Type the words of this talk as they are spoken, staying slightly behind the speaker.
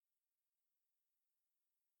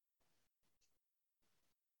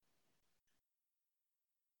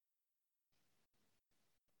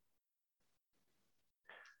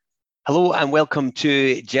Hello and welcome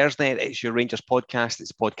to Gersnet. It's your Rangers podcast. It's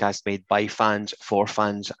a podcast made by fans for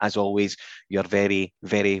fans. As always, you're very,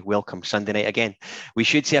 very welcome. Sunday night again. We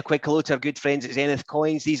should say a quick hello to our good friends at Zenith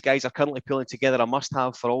Coins. These guys are currently pulling together a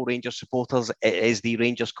must-have for all Rangers supporters. It is the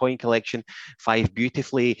Rangers Coin Collection. 5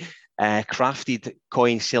 beautifully crafted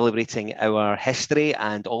coins celebrating our history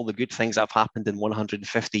and all the good things that have happened in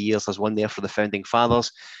 150 years. There's one there for the founding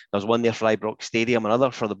fathers. There's one there for Ibrox Stadium, another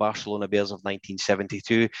for the Barcelona Bears of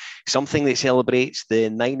 1972. Something that celebrates the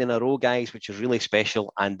 9 in a row, guys, which is really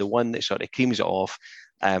special. And the one that sort of creams it off,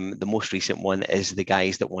 the most recent one, is the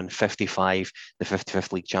guys that won 55, the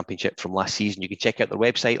 55th League Championship from last season. You can check out their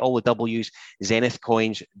website, all the W's,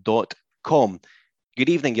 zenithcoins.com. Good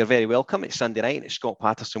evening, you're very welcome. It's Sunday night, and it's Scott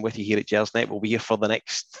Patterson with you here at Gersnet. We'll be here for the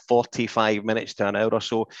next 45 minutes to an hour or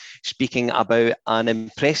so, speaking about an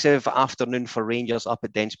impressive afternoon for Rangers up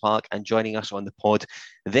at Dens Park. And joining us on the pod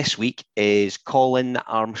this week is Colin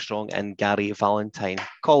Armstrong and Gary Valentine.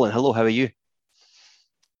 Colin, hello, how are you?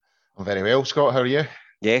 I'm very well, Scott. How are you?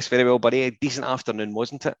 Yes, very well, buddy. A decent afternoon,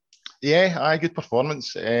 wasn't it? Yeah, good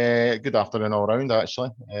performance. Good afternoon all round,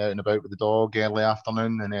 actually. Out and about with the dog early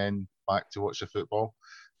afternoon and then back to watch the football.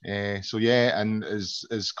 And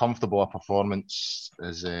as comfortable a performance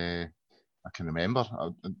as I can remember.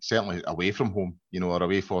 Certainly away from home, our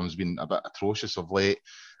away form's been a bit atrocious of late.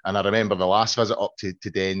 And I remember the last visit up to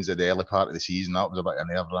Dens at the early part of the season, that was a bit of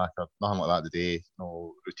a nerve-wracker. Nothing like that today,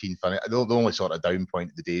 no routine finish. The only sort of down point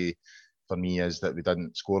of the day for me is that we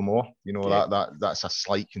didn't score more. That's a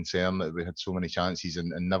slight concern that we had so many chances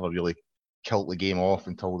and never really killed the game off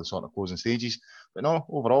until the sort of closing stages. But no,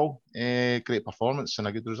 overall, great performance and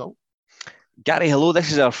a good result. Gary, hello.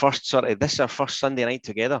 This is our first Sunday night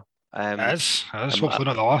together. It is. Hopefully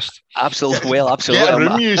not the last. Absolutely. Well, absolutely. Get a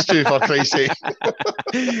room used to, for Christ's sake.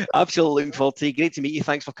 Absolutely looking forward to it. Great to meet you.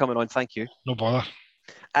 Thanks for coming on. Thank you. No bother.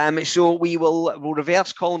 So we'll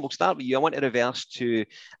reverse, Colin. We'll start with you. I want to reverse to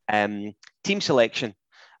team selection.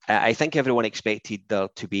 I think everyone expected there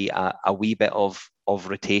to be a wee bit of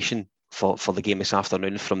rotation for the game this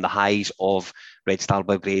afternoon from the highs of Red Star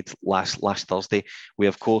Belgrade last Thursday. We,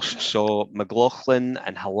 of course, saw McLaughlin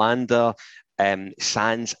and Helander,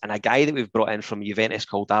 Sands, and a guy that we've brought in from Juventus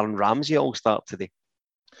called Aaron Ramsey all start today.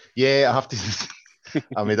 Yeah, I have to...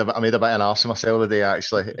 I made a bit of an arse of myself today,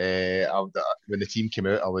 actually. When the team came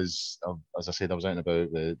out, as I said, I was out and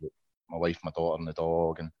about with my wife, my daughter and the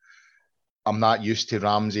dog, and I'm not used to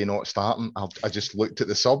Ramsey not starting. I just looked at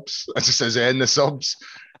the subs. I just says in the subs.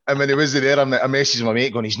 And when he was there, I messaged my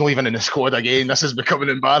mate going, he's not even in the squad again. This is becoming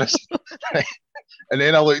embarrassing. And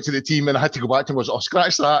then I looked at the team and I had to go back to him and was,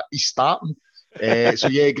 scratch that, he's starting.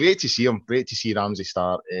 Great to see him. Great to see Ramsey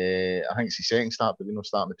start. I think it's his second start, but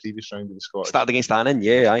starting the previous round of the Scottish. Started against Annan,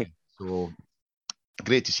 yeah, aye. So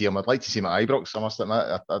great to see him. I'd like to see him at Ibrox, I must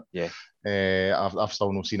admit. I've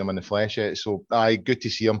still not seen him in the flesh yet. So good to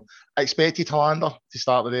see him. I expected Helander to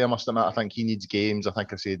start the day, I must admit. I think he needs games. I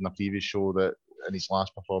think I said in a previous show that in his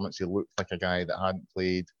last performance he looked like a guy that hadn't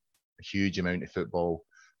played a huge amount of football.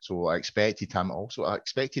 So I expected him. Also, I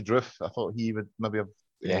expected Roof. I thought he would maybe have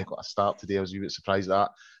got a start today. I was a wee bit surprised at that.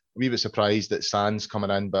 A wee bit surprised that Sands coming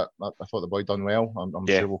in, but I thought the boy done well. I'm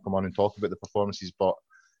sure we'll come on and talk about the performances, but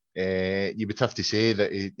you would have to say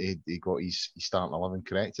that he got his starting 11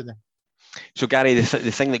 correct today. So Gary, the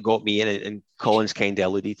thing that got me in, and Colin's kind of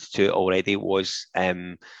alluded to it already, was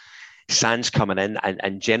Sands coming in,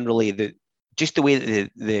 and generally the way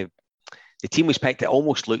that the team was picked, it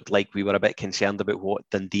almost looked like we were a bit concerned about what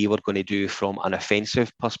Dundee were going to do from an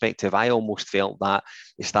offensive perspective. I almost felt that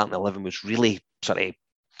the starting 11 was really sort of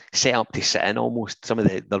set up to sit in almost.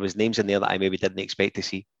 There was names in there that I maybe didn't expect to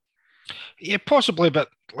see. Yeah, possibly, but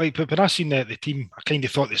when I seen the team, I kind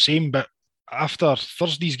of thought the same, but after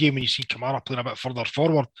Thursday's game, when you see Kamara playing a bit further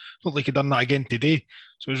forward, looked like he'd done that again today.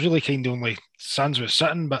 So it was really kind of only Sands was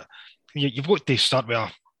sitting, but you've got to start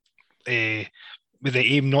with with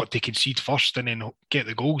the aim not to concede first and then get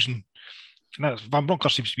the goals. And Van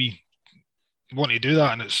Bronckhorst seems to be wanting to do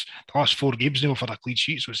that, and it's the last 4 games now for a clean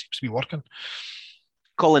sheet, so it seems to be working.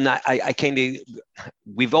 Colin, I kind of,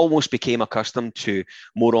 we've almost became accustomed to,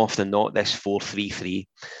 more often than not, this 4-3-3.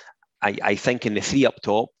 I think in the 3 up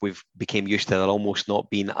top, we've became used to there almost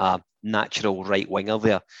not being a natural right winger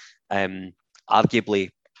there.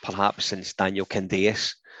 Arguably, perhaps since Daniel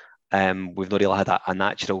Candeias, we've not really had a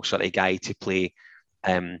natural sort of guy to play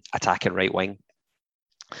attacking right wing.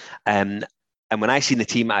 And when I seen the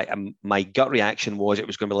team, my gut reaction was it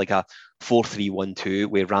was going to be like a 4-3-1-2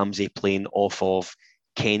 with Ramsey playing off of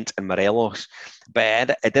Kent and Morelos.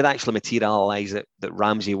 But it did actually materialise that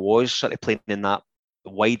Ramsey was sort of playing in that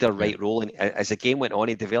wider right role. And as the game went on,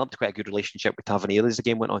 he developed quite a good relationship with Tavernier as the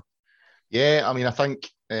game went on. Yeah, I mean, I think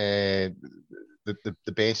the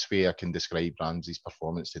best way I can describe Ramsey's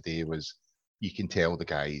performance today was you can tell the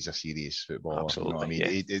guy is a serious footballer. Absolutely, You know what I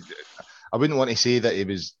mean? yeah. I wouldn't want to say that he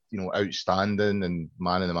was, outstanding and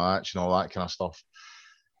man of the match and all that kind of stuff.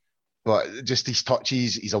 But just his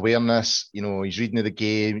touches, his awareness, his reading of the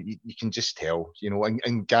game, you can just tell,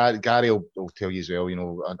 and Gary will tell you as well,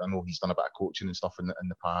 I know he's done a bit of coaching and stuff in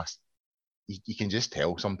the past. You can just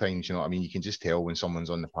tell sometimes, you know what I mean? You can just tell when someone's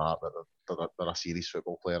on the park that they're a serious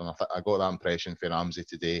football player. And I got that impression for Ramsey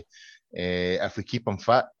today. If we keep him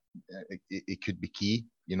fit, it could be key.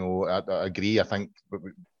 I agree. I think what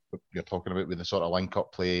you're talking about with the sort of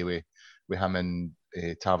link-up play with him and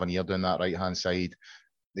Tavernier doing that right-hand side,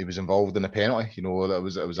 he was involved in the penalty. It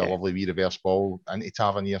was a lovely wee reverse ball into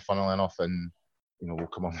Tavernier, funnily enough, and we'll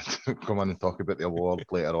come on and talk about the award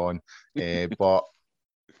later on. But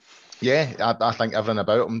yeah, I think everything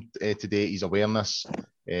about him today, his awareness,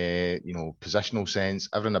 positional sense,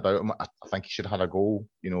 everything about him. I think he should have had a goal.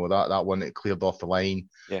 That one that cleared off the line.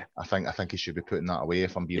 Yeah, I think he should be putting that away,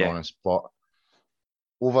 if I'm being honest. But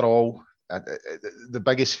overall, the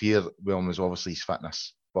biggest fear with him was obviously his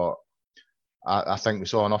fitness. But I think we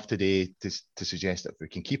saw enough today to suggest that if we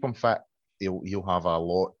can keep him fit, he'll have a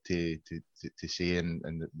lot to say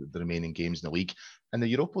in the remaining games in the league and the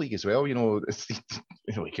Europa League as well. He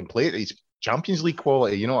can play at his Champions League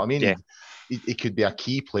quality. You know what I mean? Yeah. He could be a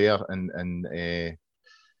key player and in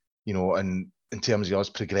terms of us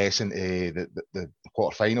progressing to the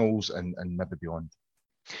quarterfinals and maybe beyond.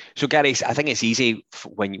 So Gary, I think it's easy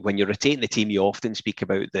when you're rotating the team. You often speak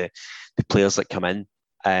about the players that come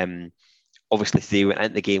in. Obviously, they went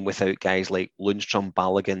into the game without guys like Lundstrom,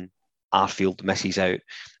 Balogun, Arfield misses out.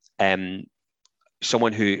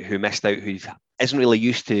 Someone who missed out, who isn't really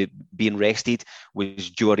used to being rested, was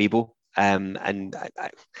Joe Aribo. And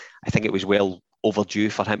I think it was well overdue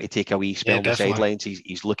for him to take a wee spell on the sidelines.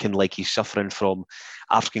 He's looking like he's suffering from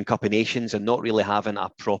African Cup of Nations and not really having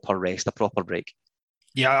a proper rest, a proper break.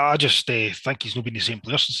 Yeah, I just think he's not been the same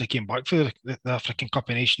player since he came back for the African Cup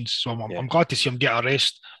of Nations. So I'm glad to see him get a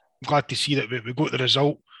rest. I'm glad to see that we got the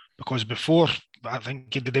result, because before, I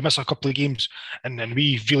think, did they miss a couple of games and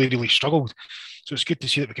we really, really struggled. So it's good to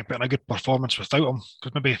see that we can put in a good performance without him,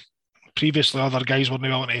 because maybe previously other guys weren't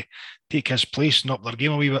willing to take his place and up their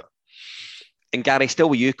game a wee bit. And Gary, still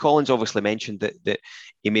with you, Collins obviously mentioned that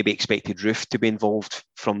he maybe expected Roofe to be involved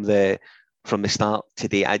from the start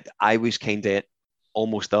today. I was kind of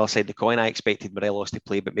almost the other side of the coin. I expected Morelos to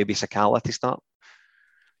play, but maybe Sakala to start.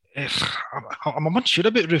 I'm unsure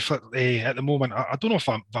about Roofe at the moment. I don't know if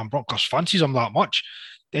Van Bronckhorst fancies him that much.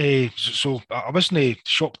 So I wasn't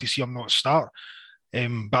shocked to see him not start.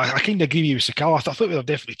 But I kind of agree with Sakala. I thought we'd have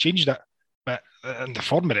definitely changed it. But in the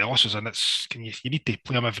form Morelos is in, you need to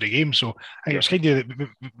play him every game. So I think it was kind of,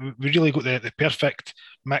 we really got the perfect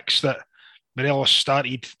mix that Morelos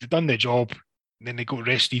started, they done the job, and then they got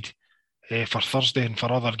rested for Thursday and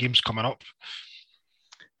for other games coming up.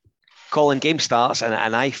 Colin, game starts,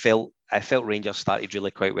 and I felt Rangers started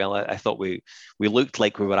really quite well. I thought we looked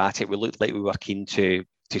like we were at it. We looked like we were keen to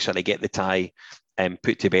sort of get the tie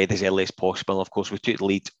put to bed as early as possible. Of course, we took the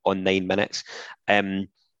lead on 9 minutes.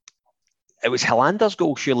 It was Helander's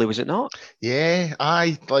goal, surely, was it not? Yeah,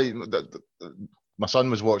 my son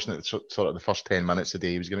was watching it sort of the first 10 minutes a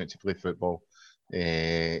day. He was going to play football,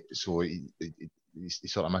 so he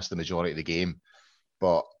sort of missed the majority of the game.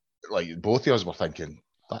 But like both of us were thinking,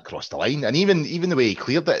 that crossed the line, and even the way he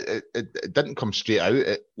cleared it, it didn't come straight out.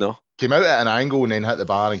 It came out at an angle and then hit the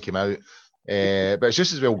bar and came out. But it's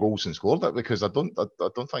just as well Goldson scored it, because I don't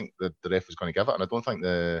think the ref was going to give it, and I don't think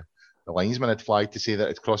the linesman had flagged to say that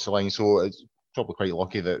it crossed the line. So it's probably quite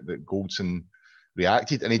lucky that Goldson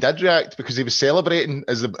reacted, and he did react because he was celebrating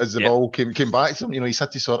as the ball came back to him. He's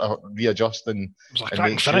had to sort of readjust and it was a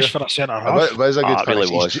cracking finish for a centre half. It was a good finish.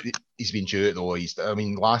 Really was. He's been due it though.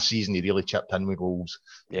 Last season he really chipped in with goals.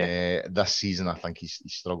 This season I think he's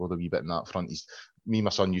struggled a wee bit in that front. Me and my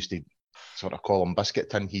son used to sort of call him biscuit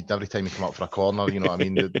tin. Every time he come up for a corner, you know what I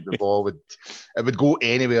mean, the ball would go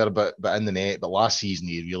anywhere but in the net. But last season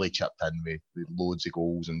he really chipped in with loads of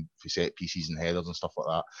goals and for set pieces and headers and stuff like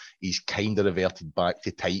that. He's kind of reverted back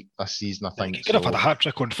to type this season, I think. He could have had a hat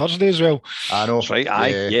trick on Thursday as well. I know. That's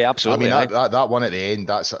right. Yeah, absolutely. I mean that one at the end,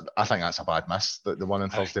 I think that's a bad miss. The one on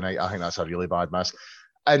Thursday night, I think that's a really bad miss.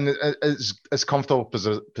 And it's comfortable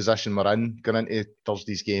position we're in going into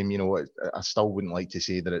Thursday's game. I still wouldn't like to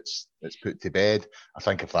say that it's put to bed. I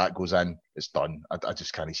think if that goes in, it's done. I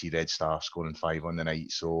just can't see Red Star scoring 5 on the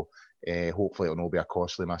night. So hopefully it'll not be a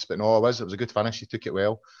costly miss. But no, it was a good finish. He took it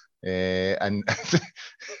well, and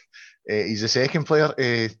he's the second player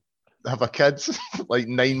have a kid like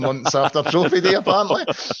 9 months after Trophy Day, apparently.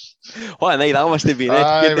 What a night that must have been.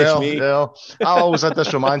 Aye, Me. well, I always had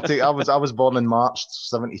this romantic. I was born in March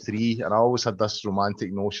 '73, and I always had this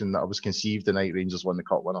romantic notion that I was conceived the night Rangers won the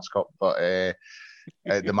Cup Winners' Cup, but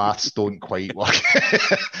the maths don't quite work.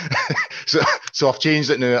 so I've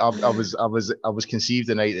changed it now. I was conceived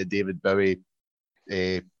the night that David Bowie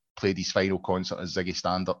played his final concert as Ziggy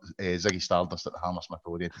Stardust at the Hammersmith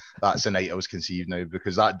Odeon. That's the night I was conceived now,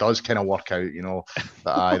 because that does kind of work out,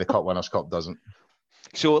 but the Cup Winners' Cup doesn't.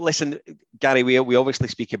 So listen, Gary, we obviously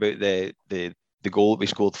speak about the goal that we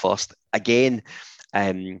scored first. Again,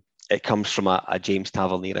 it comes from a James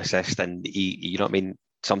Tavernier assist, and he, you know what I mean?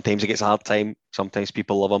 Sometimes he gets a hard time. Sometimes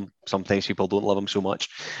people love him. Sometimes people don't love him so much.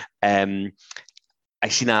 I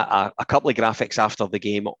seen a couple of graphics after the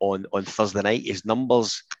game on Thursday night. His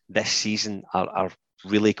numbers this season are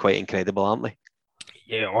really quite incredible, aren't they?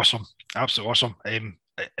 Yeah, awesome. Absolutely awesome.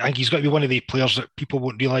 I think he's got to be one of the players that people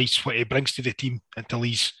won't realise what he brings to the team until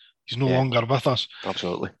he's no longer with us.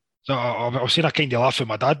 Absolutely. So I was saying, I kind of laughed with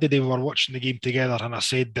my dad the day we were watching the game together, and I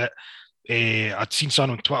said that I'd seen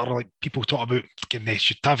something on Twitter, like people talk about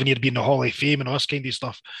should Tavernier be in the Hall of Fame and all this kind of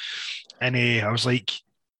stuff. And I was like,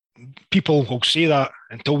 people will say that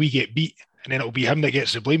until we get beat, and then it'll be him that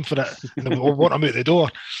gets the blame for it, and we'll want him out the door.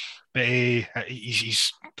 But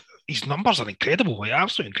his numbers are incredible, like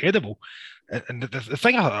absolutely incredible. And the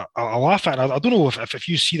thing I laugh at, and I don't know if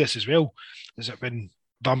you see this as well, is that when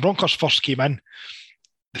Van Bronckhorst first came in,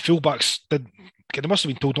 the fullbacks they must have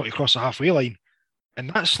been told not to cross the halfway line, and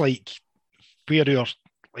that's like where your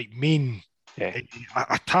like main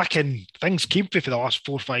attacking things came from for the last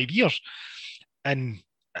 4 or 5 years. And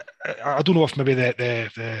I don't know if maybe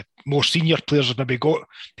the more senior players have maybe got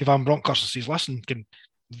to Van Bronckhorst and says, listen,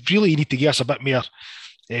 you need to give us a bit more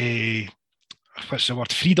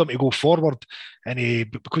freedom to go forward, and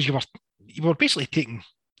because you were basically taking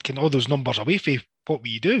all those numbers away from what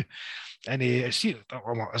we do. And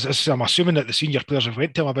I'm assuming that the senior players have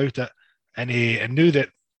went to him about it, and knew that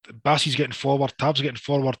Bassey's getting forward, Tab's getting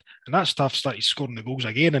forward, and that staff started scoring the goals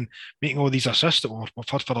again and making all these assists that we've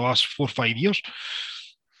had for the last 4 or 5 years.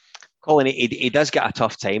 Colin, he does get a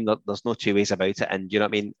tough time. There's no two ways about it, and you know what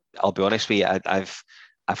I mean. I'll be honest with you, I've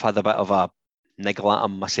had a bit of a niggle at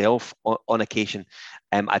him myself on occasion.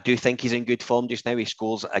 I do think he's in good form just now. He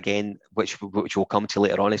scores again, which we'll come to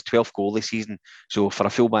later on. His 12th goal this season. So for a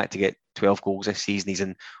fullback to get 12 goals this season, he's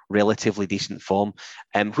in relatively decent form.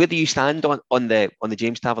 Where do you stand on the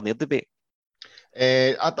James Tavernier debate?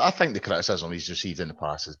 I think the criticism he's received in the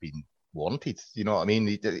past has been warranted. You know what I mean?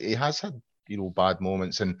 He has had bad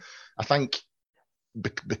moments, and I think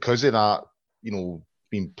because of that,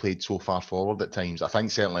 being played so far forward at times, I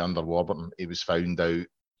think certainly under Warburton he was found out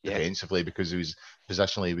defensively because he was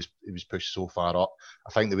positionally he was pushed so far up.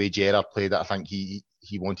 I think the way Gerrard played it, I think he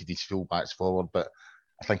wanted his full backs forward, but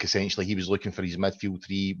I think essentially he was looking for his midfield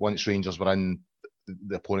three. Once Rangers were in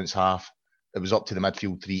the opponent's half, it was up to the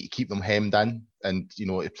midfield three to keep them hemmed in and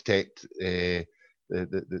to protect the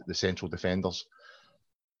central defenders.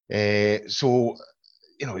 So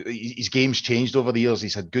his game's changed over the years.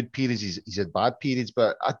 He's had good periods, he's had bad periods,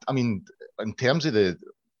 but I mean, in terms of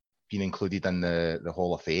being included in the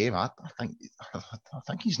Hall of Fame, I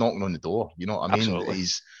think he's knocking on the door. You know what I mean? Absolutely.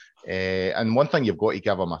 He's and one thing you've got to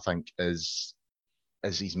give him, I think, is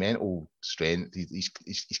his mental strength, his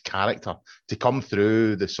character to come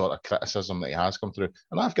through the sort of criticism that he has come through.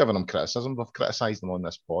 And I've given him criticism, I've criticised him on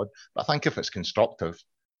this pod, but I think if it's constructive,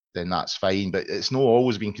 then that's fine. But it's not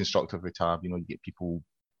always been constructive with Tab. You get people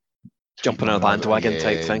jumping on a bandwagon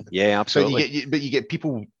type thing. Yeah, absolutely. But you get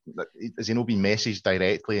people, as being messaged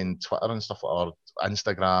directly in Twitter and stuff, or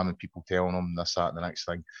Instagram, and people telling them this, that, and the next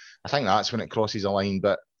thing. I think that's when it crosses a line.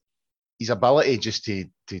 But his ability just to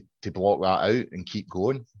block that out and keep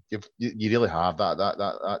going, you really have that.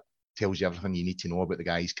 That tells you everything you need to know about the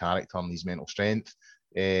guy's character and his mental strength.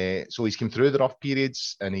 So he's come through the rough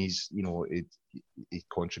periods, and he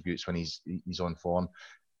contributes when he's on form.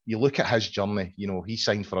 You look at his journey. He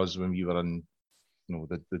signed for us when we were in,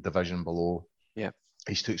 the division below. Yeah,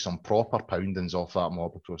 he's took some proper poundings off that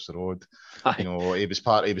mob across the road. He was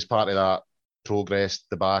part of that progress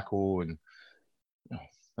debacle, and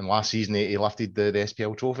last season he lifted the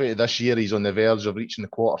SPL trophy. This year he's on the verge of reaching the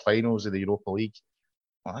quarterfinals of the Europa League.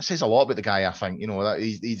 Well, that says a lot about the guy. I think that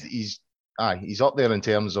he's up there in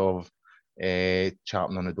terms of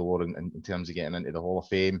champing on the door, and in terms of getting into the Hall of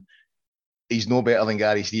Fame. He's no better than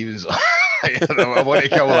Gary Stevens. I want to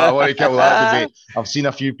kill that debate. I've seen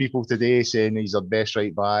a few people today saying he's our best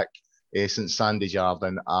right back. since Sandy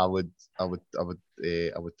Jardine, I would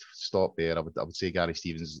stop there. I would say Gary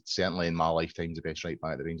Stevens, certainly in my lifetime, the best right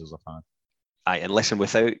back the Rangers have had. Aye, and listen,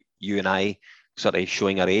 without you and I sort of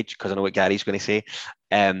showing our age, because I know what Gary's going to say,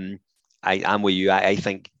 I am with you. I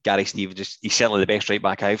think Gary Stevens he's certainly the best right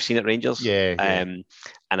back I've seen at Rangers. Yeah. And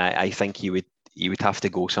I think he would have to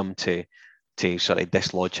go some to sort of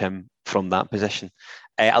dislodge him from that position.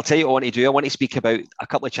 I'll tell you what I want to do. I want to speak about a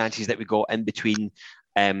couple of chances that we got in between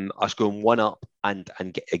us going one up and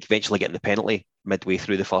eventually getting the penalty midway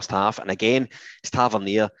through the first half. And again, it's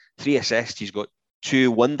Tavernier, 3 assists. He's got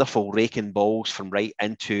 2 wonderful raking balls from right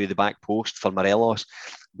into the back post for Morelos.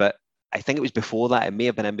 But I think it was before that. It may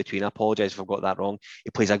have been in between. I apologise if I've got that wrong.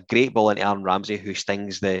 He plays a great ball into Aaron Ramsey, who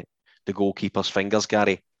stings the goalkeeper's fingers,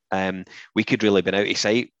 Gary. We could really have been out of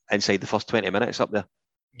sight inside the first 20 minutes up there.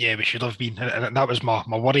 Yeah, we should have been. And that was my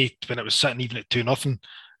worry when it was sitting even at 2-0,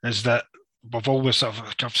 is that we've always,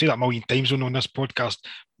 I've said that a million times on this podcast,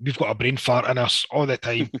 we've got a brain fart in us all the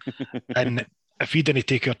time. And if we didn't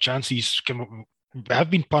take our chances, we have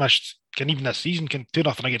been punished. Even this season,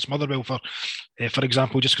 2-0 against Motherwell, for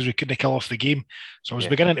example, just because we couldn't kill off the game. So I was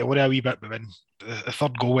beginning to worry a wee bit, but when the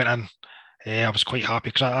third goal went in, I was quite happy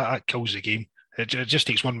because that kills the game. It just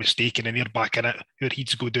takes one mistake and then they're back in it. Your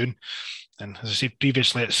heats go down. And as I said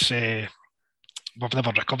previously, we've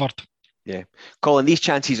never recovered. Yeah. Colin, these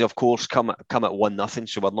chances, of course, come at 1-0,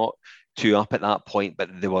 so we're not 2 up at that point, but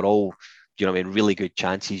they were all, really good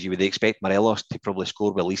chances. You would expect Morelos to probably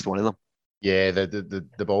score with at least one of them. Yeah,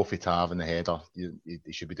 the ball for Tav and the header,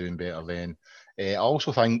 he should be doing better then. I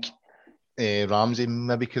also think Ramsey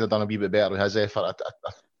maybe could have done a wee bit better with his effort.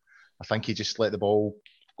 I think he just let the ball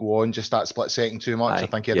go on just that split second too much. I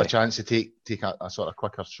think he had a chance to take a sort of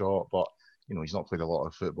quicker shot, but he's not played a lot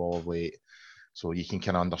of football of late, so you can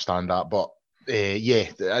kind of understand that. But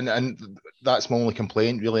and that's my only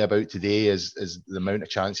complaint really about today is the amount of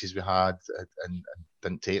chances we had and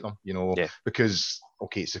didn't take them. Because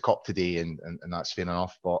it's the cup today and that's fair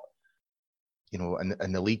enough, but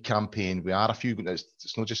in the league campaign we are a few.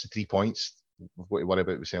 It's not just the 3 points we've got to worry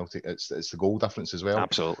about with Celtic. It's the goal difference as well.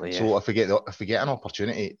 Absolutely. Yeah. So if we get an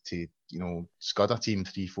opportunity to scud a team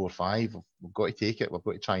 3-4-5, we've got to take it. We've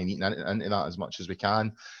got to try and eat into that as much as we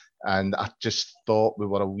can. And I just thought we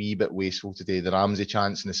were a wee bit wasteful today. The Ramsey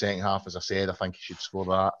chance in the second half, as I said, I think he should score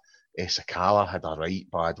that. Sakala had a right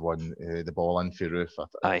bad one, the ball in for Roof.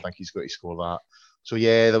 I think he's got to score that. So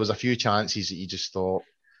there was a few chances that you just thought.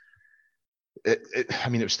 It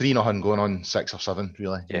was 3-0 going on 6 or 7,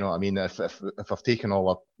 really. Yeah. You know what I mean? If I've taken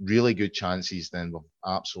all the really good chances, then we've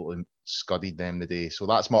absolutely scudded them today. So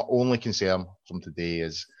that's my only concern from today,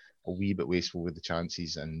 is a wee bit wasteful with the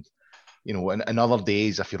chances. And in other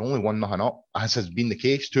days, if you're only 1-0 up, as has been the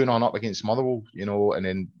case, 2-0 up against Motherwell, and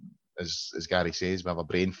then as Gary says, we have a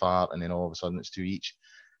brain fart, and then all of a sudden it's 2 each.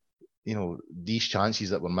 These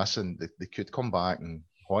chances that we're missing, they could come back and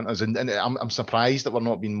haunt us. And I'm surprised that we're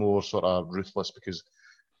not being more sort of ruthless, because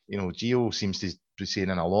Gio seems to be saying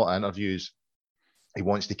in a lot of interviews he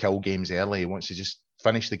wants to kill games early. He wants to just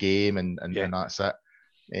finish the game and that's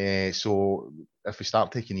it. So if we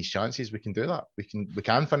start taking these chances, we can do that. We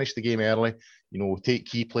can finish the game early. Take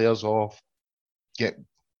key players off, get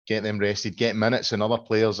them rested, get minutes and other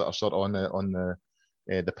players that are sort of on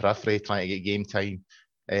the periphery trying to get game time.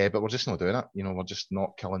 But we're just not doing it. We're just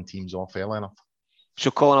not killing teams off early enough. So,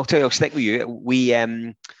 Colin, I'll tell you, I'll stick with you.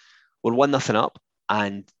 We're 1-0 up,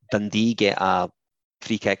 and Dundee get a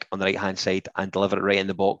free kick on the right-hand side and deliver it right in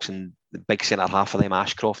the box. And the big centre half of them,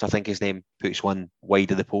 Ashcroft, I think his name, puts one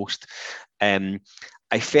wide of the post. I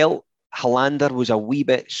felt Hollander was a wee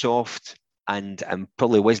bit soft and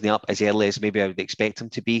probably wasn't up as early as maybe I would expect him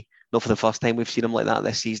to be. Not for the first time we've seen him like that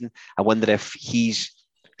this season. I wonder if he's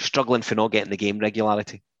struggling for not getting the game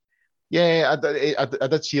regularity. Yeah, I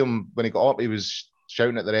did see him when he got up. He was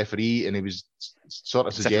shouting at the referee, and he was sort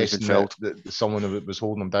of suggesting that someone was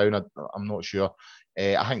holding him down. I'm not sure.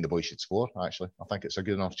 I think the boy should score, actually. I think it's a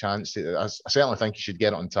good enough chance. I certainly think he should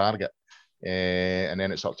get it on target. And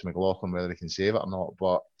then it's up to McLaughlin whether he can save it or not.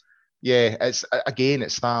 But yeah, it's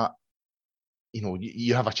that,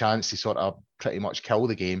 you have a chance to sort of pretty much kill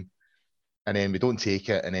the game, and then we don't take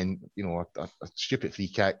it, and then a stupid free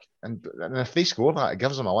kick, and if they score that, it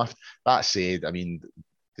gives them a lift. That said,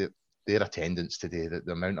 their attendance today,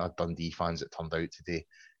 the amount of Dundee fans that turned out today,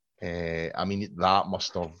 that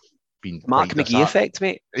must have been Mark McGee effect,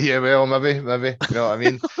 mate. Yeah, well, maybe. You know what I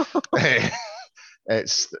mean?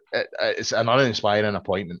 It's an uninspiring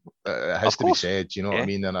appointment. It has to be said. You know what I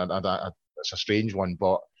mean? And it's a strange one,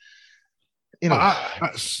 but can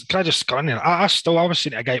I just go in there? I was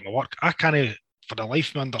saying to a guy at my work, I can't for the life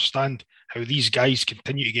of me understand how these guys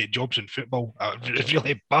continue to get jobs in football. It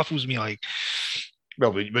really baffles me. Like,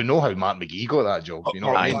 well, we know how Mark McGee got that job. You know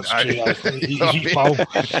what I mean? That's true. He's wee pal.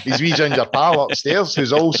 He's wee ginger pal upstairs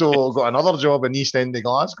who's also got another job in East End of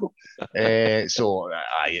Glasgow. It's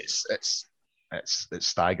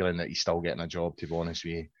staggering that he's still getting a job, to be honest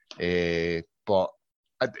with you. But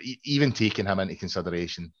even taking him into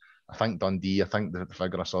consideration, I think Dundee, the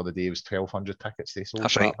figure I saw the day was 1,200 tickets they sold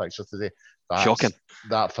for that fixture today. That's shocking.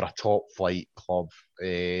 That for a top flight club.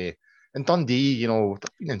 And Dundee, you know,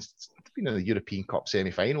 they've been in the European Cup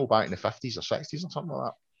semi-final back in the 50s or 60s or something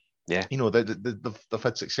like that. Yeah. You know, they've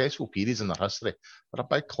had successful periods in their history. They're a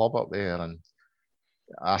big club up there, and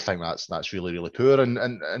I think that's really, really poor. And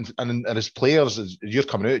as players, as you're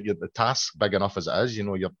coming out, the task big enough as it is. You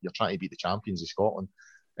know, you're trying to beat the champions of Scotland,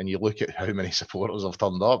 and you look at how many supporters have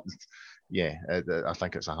turned up. Yeah, I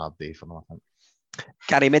think it's a hard day for them, I think.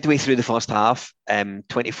 Gary, midway through the first half,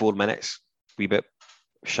 24 minutes, wee bit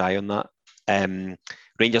shy on that.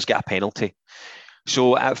 Rangers get a penalty.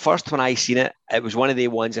 So at first, when I seen it, it was one of the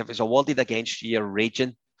ones, if it's awarded against you, you're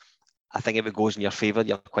raging. I think if it goes in your favour,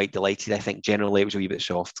 you're quite delighted. I think generally it was a wee bit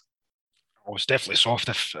soft. Oh, it's definitely soft.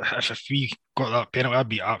 If we got that penalty, I'd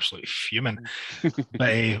be absolutely fuming.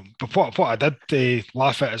 but what I did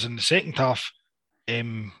laugh at is in the second half,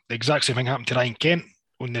 the exact same thing happened to Ryan Kent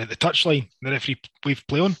on the touchline. The referee waved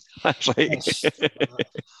play on. That's right.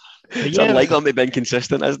 It's unlike them to be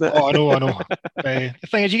inconsistent, isn't it? Oh, I know. The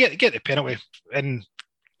thing is, you get the penalty, and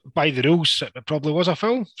by the rules, it probably was a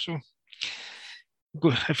foul. So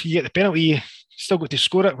if you get the penalty, you still got to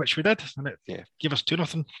score it, which we did, and it gave us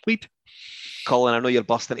 2-0 lead. Colin, I know you're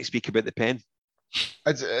busting to speak about the pen.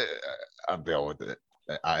 It's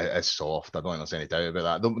soft. I don't think there's any doubt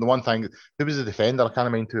about that. The one thing, who was the defender? I can't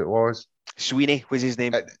remember who it was. Sweeney was his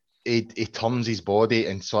name. He turns his body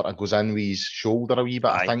and sort of goes in with his shoulder a wee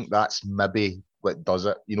bit. I think that's maybe what does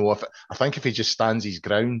it. You know, I think if he just stands his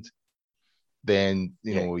ground, then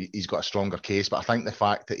you know he's got a stronger case. But I think the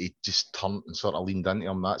fact that he just turned and sort of leaned into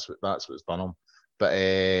him, that's what's done him. But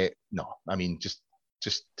no, I mean just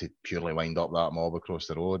to purely wind up that mob across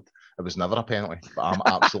the road, it was never a penalty. But I'm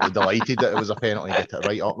absolutely delighted that it was a penalty. Get it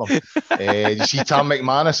right up them. You see Tam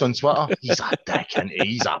McManus on Twitter? He's a dick, and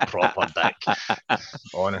he's a proper dick.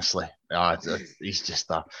 Honestly, he's just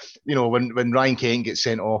a. You know, when Ryan Kent gets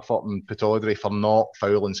sent off up in Pittodrie for not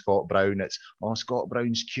fouling Scott Brown, it's Scott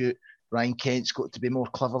Brown's cute. Ryan Kent's got to be more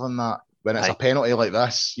clever than that. When it's a penalty like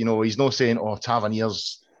this, you know, he's not saying,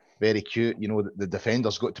 Tavernier's very cute. You know, the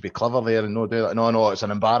defender's got to be clever there and no do that. No, it's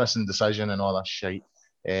an embarrassing decision and all that shit.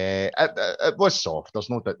 It was soft. There's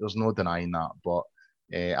no denying that. But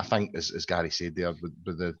I think, as Gary said there,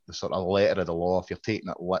 with the sort of letter of the law, if you're taking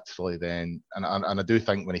it literally, then and I do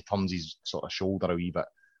think when he turns his sort of shoulder a wee bit,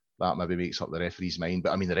 that maybe makes up the referee's mind.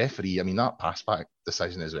 But I mean, that pass back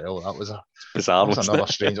decision as well, that was bizarre. That was another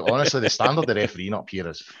strange. Honestly, the standard of refereeing up here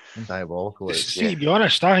is diabolical. To be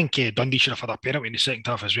honest, I think Dundee should have had a penalty in the second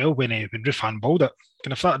half as well when Roof handballed it.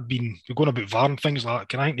 And if that had been going about VAR and things like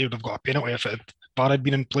that, I think they would have got a penalty if VAR had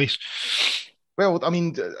been in place. Well, I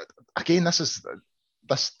mean, again, this is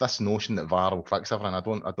this notion that VAR will fix everything. I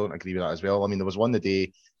don't agree with that as well. I mean, there was one the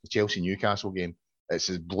day, the Chelsea Newcastle game. It's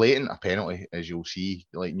as blatant a penalty as you'll see.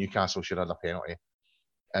 Like Newcastle should have had a penalty,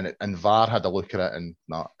 and VAR had a look at it, and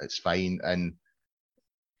no, it's fine. And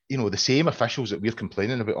you know, the same officials that we're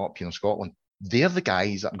complaining about up here in Scotland, they're the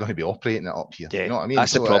guys that are going to be operating it up here. Yeah, you know what I mean?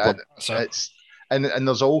 That's the problem. And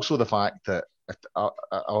there's also the fact that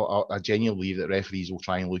I genuinely believe that referees will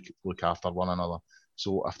try and look after one another.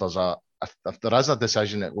 So if there is a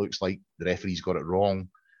decision that looks like the referee's got it wrong,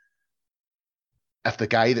 if the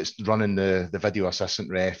guy that's running the video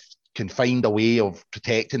assistant ref can find a way of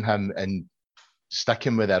protecting him and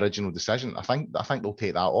sticking with the original decision, I think they'll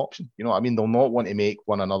take that option. You know what I mean? They'll not want to make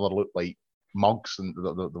one another look like mugs and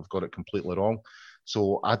they've got it completely wrong.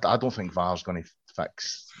 So I don't think VAR's going to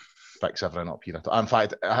fix everything up here. In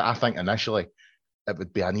fact, I think initially it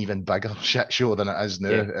would be an even bigger shit show than it is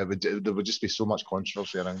now. Yeah. There would just be so much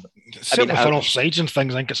controversy around it. Certainly for offsides and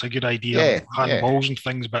things, I think it's a good idea. Handballs and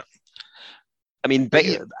things, but I mean,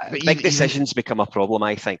 big decisions become a problem,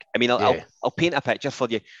 I think. I mean, I'll paint a picture for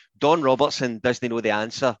you. Don Robertson doesn't know the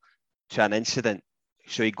answer to an incident.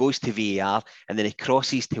 So he goes to VAR and then he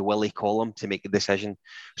crosses to Willie Collum to make the decision.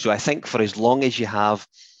 So I think for as long as you have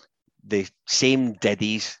the same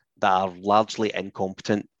diddies that are largely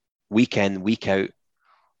incompetent week in, week out,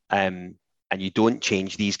 and you don't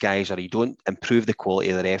change these guys or you don't improve the quality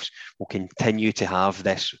of the refs, we'll continue to have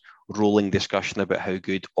this rolling discussion about how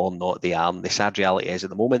good or not they are. And the sad reality is at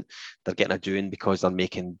the moment, they're getting a doing because they're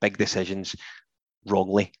making big decisions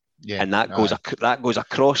wrongly. Yeah, and that goes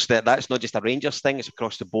across that. That's not just a Rangers thing; it's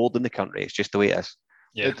across the board in the country. It's just the way it is.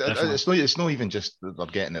 Yeah, it's not even just that they're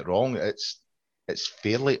getting it wrong. It's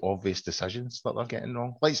fairly obvious decisions that they're getting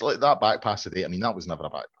wrong. Like that back pass today. I mean, that was never a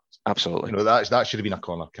back pass. Absolutely. You know, that should have been a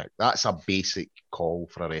corner kick. That's a basic call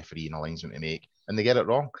for a referee and a linesman to make, and they get it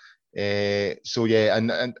wrong. So yeah,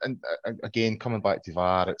 and again, coming back to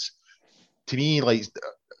VAR, it's, to me, like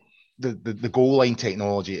the goal line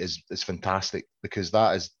technology is fantastic, because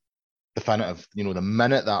that is definitive. You know, the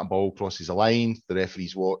minute that ball crosses the line, the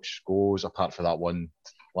referee's watch goes, apart for that one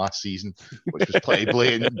last season, which was pretty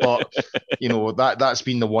blatant. But you know, that's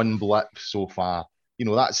been the one blip so far. You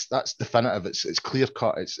know, that's definitive. It's clear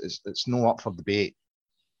cut. It's no up for debate.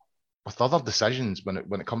 With other decisions, when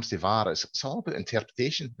it comes to VAR, it's all about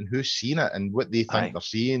interpretation and who's seen it and what they think they're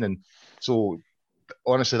seeing. And so,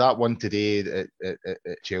 honestly, that one today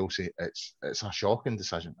at Chelsea, it's a shocking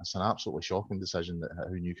decision. It's an absolutely shocking decision that how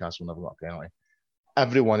Newcastle never got a penalty.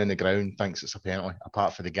 Everyone in the ground thinks it's a penalty,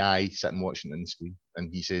 apart from the guy sitting watching it on the screen,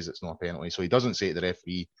 and he says it's not a penalty. So he doesn't say to the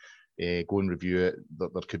referee, go and review it,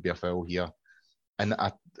 that there could be a foul here. And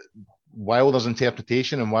while there's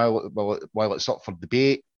interpretation and while it's up for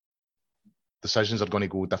debate, decisions are going to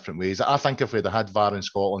go different ways. I think if we'd had VAR in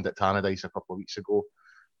Scotland at Tannadice a couple of weeks ago,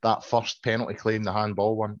 that first penalty claim, the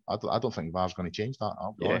handball one, I don't think VAR's going to change that.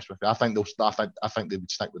 I'll be honest with you. I think they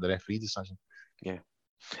would stick with the referee decision. Yeah.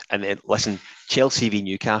 And then, listen, Chelsea v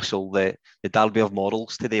Newcastle, the derby of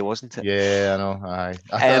morals today, wasn't it? Yeah,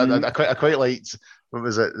 I know. I quite liked, what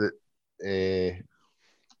was it that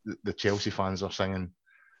the Chelsea fans were singing,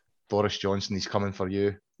 Boris Johnson, he's coming for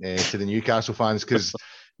you, to the Newcastle fans, because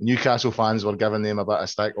Newcastle fans were giving them a bit of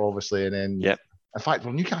stick, obviously, and then in fact,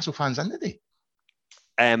 were Newcastle fans in today?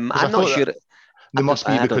 I'm not sure. They must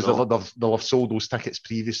be, because they'll have sold those tickets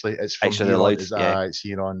previously. It's from here on. It's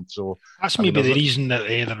here on. So that's maybe the reason that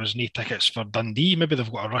there was no tickets for Dundee. Maybe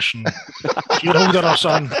they've got a Russian shareholder or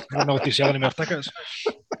something. I don't know if they sell any more tickets.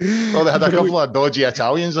 Well, they had a couple of dodgy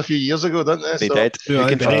Italians a few years ago, didn't they? They did. You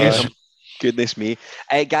can forget them. Goodness me.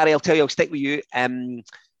 Gary, I'll tell you, I'll stick with you.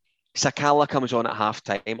 Sakala comes on at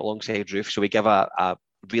half-time alongside Roofe, so we give a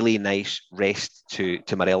really nice rest to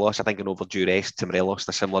Morelos. I think an overdue rest to Morelos,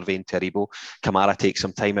 in a similar vein to Aribo. Kamara takes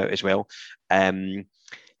some time out as well.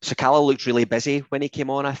 Sakala looked really busy when he came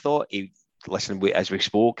on, I thought. As we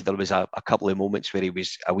spoke, there was a couple of moments where he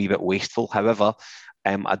was a wee bit wasteful. However,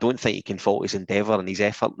 I don't think he can fault his endeavour, and his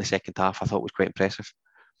effort in the second half I thought was quite impressive.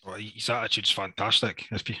 Well, his attitude's fantastic.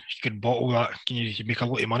 If you can bottle that, you make a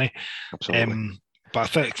lot of money. Absolutely. But I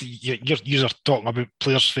think you are talking about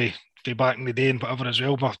players for back in the day and whatever as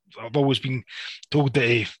well. But I've always been told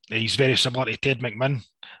that he's very similar to Ted McMinn.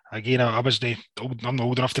 Again, I'm not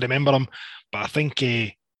old enough to remember him, but I think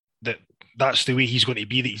that's the way he's going to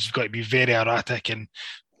be. That he's got to be very erratic, and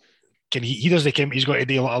he doesn't care what he's got to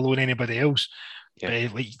do, let alone anybody else. Yeah.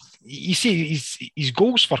 You see, his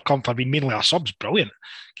goals for Comfort being mainly a sub's brilliant.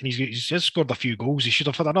 He's just scored a few goals. He should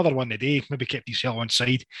have had another one today. Maybe kept his head on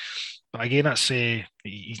side. But again, that's his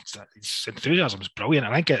enthusiasm is brilliant.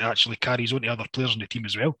 I think it actually carries on to other players in the team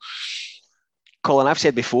as well. Colin, I've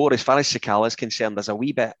said before, as far as Sakala is concerned, there's a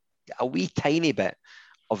wee tiny bit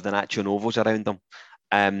of the Nacho Novos around him.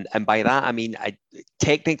 And by that, I mean,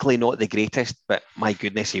 technically not the greatest, but my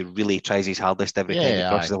goodness, he really tries his hardest every time he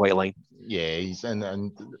crosses the white line. Yeah,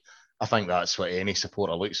 and I think that's what any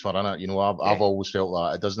supporter looks for, innit? You know, I've always felt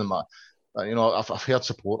that. It doesn't matter. You know, I've heard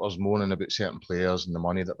supporters moaning about certain players and the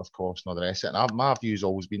money that they've cost and all the rest of it. And my view's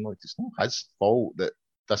always been like, it's not his fault that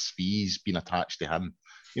this fee's been attached to him.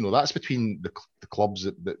 You know, that's between the clubs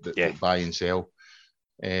that buy and sell.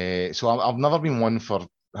 So I've never been one for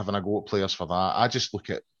having a go at players for that. I just look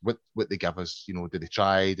at what they give us. You know, did they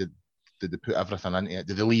try? Did they put everything into it?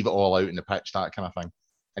 Did they leave it all out in the pitch? That kind of thing.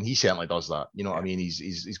 And he certainly does that. You know what I mean?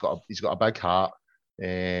 He's got a big heart.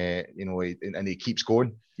 You know, and he keeps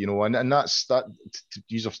going. You know, and that's that.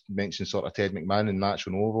 You have mentioned sort of Ted McMahon and Nacho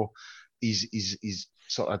Novo. He's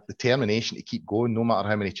sort of determination to keep going no matter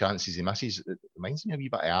how many chances he misses. It reminds me a wee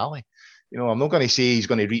bit of Ali. You know, I'm not going to say he's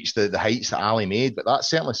going to reach the heights that Ali made, but that's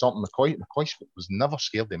certainly something McCoy was never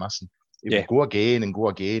scared of missing. He would go again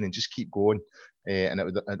and just keep going, and it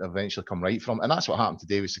would eventually come right from him. And that's what happened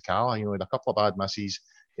today with Sakala. You know, he had a couple of bad misses.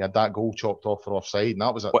 He had that goal chopped off for offside, and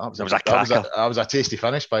that was a tasty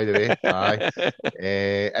finish, by the way. Aye.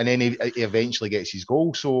 And then he eventually gets his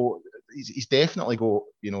goal. So he's definitely got,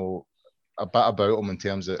 you know, a bit about him in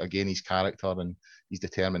terms of, again, his character and his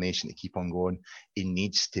determination to keep on going. He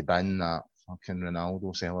needs to bin that fucking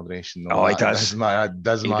Ronaldo celebration. No, he does.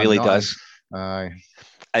 He really does. Aye.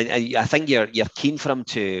 I think you're keen for him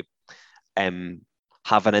to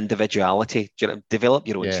have an individuality. Develop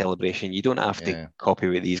your own celebration. You don't have to copy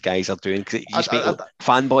what these guys are doing, because you speak like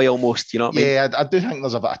fanboy almost. You know what I mean? Yeah, I do think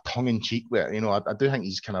there's a bit of tongue in cheek with it. You know, I do think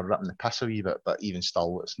he's kind of ripping the piss a wee bit, but even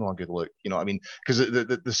still, it's not a good look. You know what I mean? Because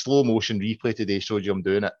the slow motion replay today showed you him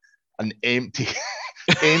doing it, an empty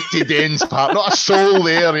Dens part, not a soul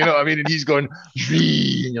there. You know what I mean? And he's going,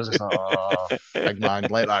 and you're just like, oh, big man,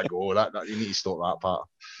 let that go. That you need to stop that part.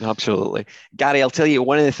 Absolutely, Gary. I'll tell you,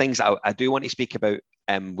 one of the things I do want to speak about.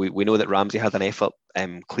 We know that Ramsey had an effort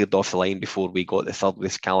cleared off the line before we got the third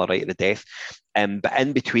with Scala right to the death. But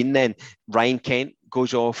in between then, Ryan Kent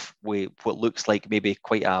goes off with what looks like maybe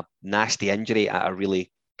quite a nasty injury at a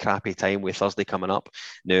really crappy time with Thursday coming up.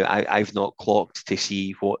 Now, I've not clocked to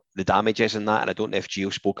see what the damage is in that, and I don't know if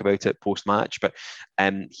Gio spoke about it post-match, but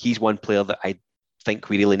he's one player that I think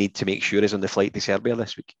we really need to make sure is on the flight to Serbia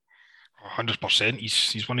this week. 100%.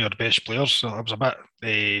 He's one of our best players. So I was a bit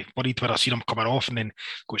worried when I seen him coming off and then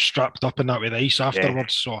got strapped up in that with the ice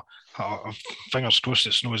afterwards. Yeah. So fingers crossed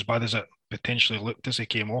it's not as bad as it potentially looked as he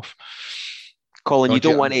came off. Colin, you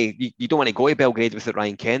don't want to go to Belgrade without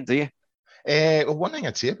Ryan Kent, do you? Well, one thing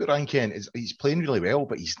I'd say about Ryan Kent is he's playing really well,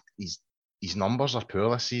 but his numbers are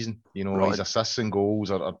poor this season. You know, his assists and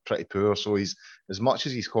goals are pretty poor. So he's, as much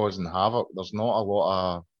as he's causing havoc, there's not a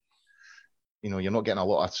lot of, you know, you're not getting a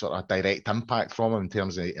lot of sort of direct impact from him in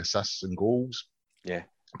terms of assists and goals. Yeah.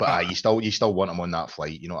 But you still want him on that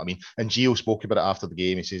flight, you know what I mean? And Gio spoke about it after the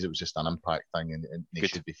game. He says it was just an impact thing and he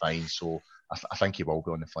should be fine. So I think he will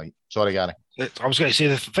be on the flight. Sorry, Gary. I was going to say,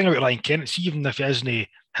 the thing about Ryan Kent, it's even if he isn't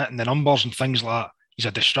hitting the numbers and things like that, he's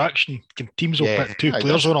a distraction. Teams will put two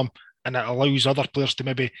players on him and it allows other players to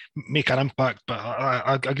maybe make an impact. But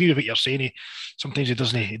I agree with what you're saying. Sometimes he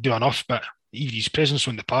doesn't do enough, but his presence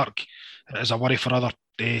on the park is a worry for other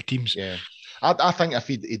teams. Yeah, I think if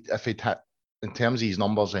he'd hit, in terms of his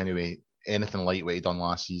numbers anyway, anything like what he done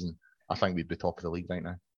last season, I think we'd be top of the league right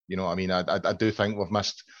now. You know what I mean? I do think we've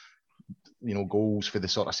missed, you know, goals for the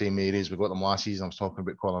sort of same areas we got them last season. I was talking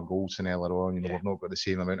about Conor Goldson earlier on. You know, we've not got the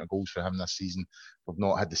same amount of goals for him this season. We've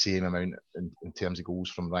not had the same amount in terms of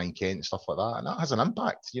goals from Ryan Kent and stuff like that. And that has an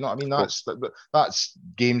impact. You know what I mean? That's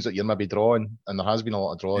games that you're maybe drawing, and there has been a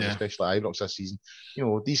lot of draws, especially at Ibrox this season. You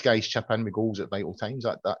know, these guys chip in with goals at vital times.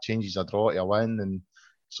 That changes a draw to a win. And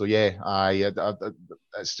so yeah,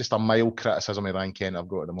 it's just a mild criticism of Ryan Kent I've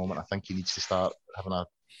got at the moment. I think he needs to start having a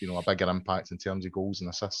bigger impact in terms of goals and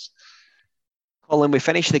assists. Colin, we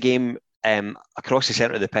finished the game across the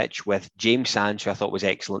centre of the pitch with James Sands, who I thought was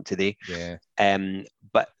excellent today. Yeah.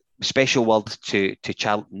 But special word to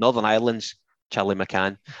Northern Ireland's Charlie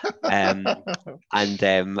McCann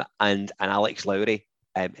and Alex Lowry.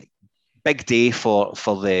 Big day for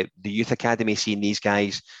the youth academy, seeing these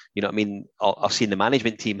guys. You know what I mean? Or seeing the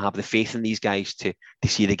management team have the faith in these guys to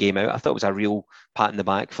see the game out. I thought it was a real pat in the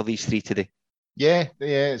back for these three today. Yeah,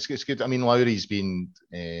 it's good. I mean, Lowry's been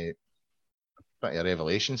pretty a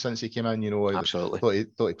revelation since he came in. You know, absolutely.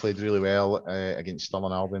 Thought he played really well against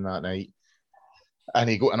Stirling Albion that night, and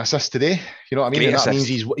he got an assist today. You know what I mean? And that means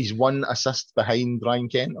he's one assist behind Ryan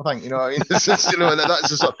Kent. I think. You know what I mean? It's just, you know, that's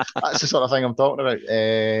the sort of thing I'm talking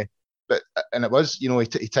about. But it was, you know, he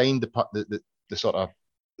timed the sort of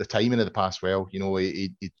the timing of the pass well. You know,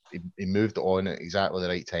 he moved it on at exactly the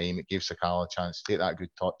right time. It gave Sakala a chance to take that good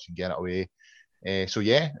touch and get it away. So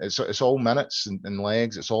yeah, it's all minutes and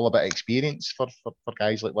legs. It's all about experience for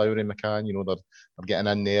guys like Lowry and McCann. You know, they're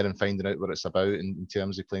getting in there and finding out what it's about in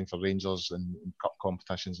terms of playing for Rangers and cup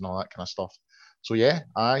competitions and all that kind of stuff. So yeah,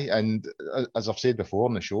 and as I've said before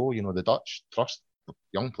on the show, you know, the Dutch trust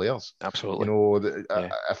young players. Absolutely. You know,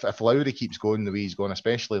 if Lowry keeps going the way he's going,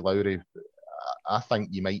 especially Lowry, I think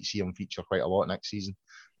you might see him feature quite a lot next season.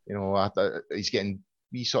 You know, he's getting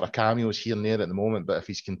these sort of cameos here and there at the moment, but if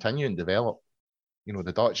he's continuing to develop, you know,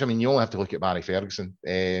 the Dutch, I mean, you only have to look at Barry Ferguson.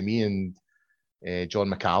 Me and John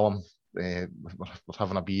McCallum were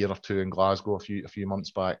having a beer or two in Glasgow a few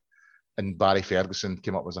months back, and Barry Ferguson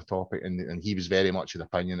came up as a topic, and he was very much of the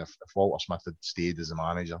opinion if Walter Smith had stayed as a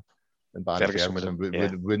manager, then Barry Ferguson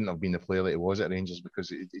wouldn't have been the player that he was at Rangers, because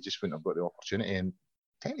he just wouldn't have got the opportunity. And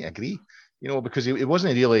I tend to agree, you know, because he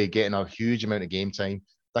wasn't really getting a huge amount of game time.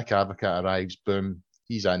 Dick Advocaat arrives, boom,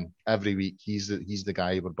 he's in every week. He's the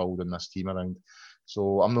guy we're building this team around.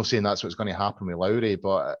 So I'm not saying that's what's going to happen with Lowry,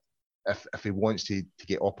 but if he wants to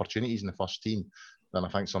get opportunities in the first team, then I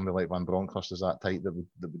think somebody like Van Bronckhorst is that type that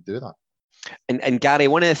would do that. And Gary,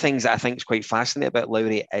 one of the things that I think is quite fascinating about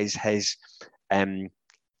Lowry is his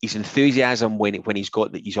enthusiasm when he's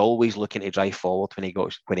got that. He's always looking to drive forward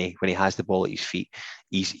when he has the ball at his feet.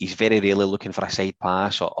 He's very rarely looking for a side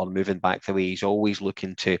pass or moving back the way. He's always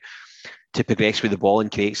looking to progress with the ball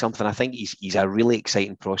and create something. I think he's a really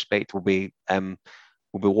exciting prospect. We'll be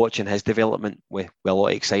watching his development with a lot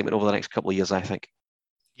of excitement over the next couple of years, I think.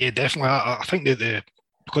 Yeah, definitely. I think that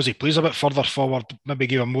because he plays a bit further forward, maybe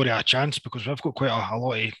give him more of a chance, because we've got quite a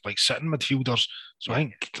lot of like sitting midfielders. So I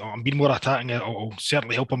think I'm being more attacking. It'll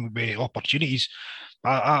certainly help him with opportunities.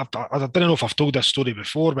 I don't know if I've told this story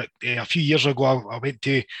before, but a few years ago I went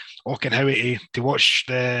to Auchenhowie to watch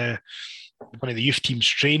one of the youth teams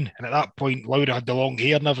train, and at that point Lowry had the long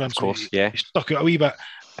hair and everything, Of course, so yeah. he stuck out a wee bit.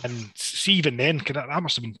 And see, even then, that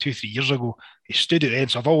must have been 2-3 years ago, he stood out then.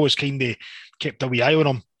 So I've always kind of kept a wee eye on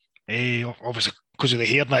him. Obviously, because of the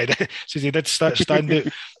hair now, since he did stand out.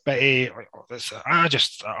 But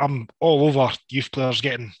I'm all over youth players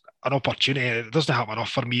getting an opportunity. It doesn't happen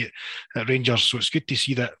enough for me at Rangers, so it's good to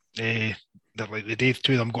see that like the day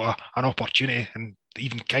two of them got an opportunity, and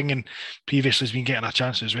even King and previously has been getting a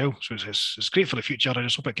chance as well. So it's great for the future. I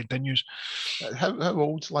just hope it continues. How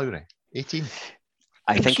old's Lowry? 18?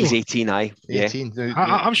 I think so. he's 18, aye. 18. Yeah.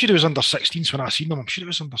 I'm sure he was under 16s when I seen him. I'm sure he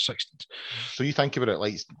was under 16s. So you think about it,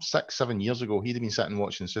 like 6-7 years ago, he'd have been sitting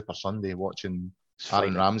watching Super Sunday, watching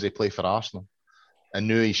Aaron Ramsey play for Arsenal, and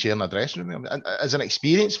knew he's sharing a dressing room. And as an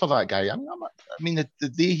experience for that guy, I mean the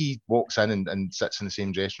day he walks in and sits in the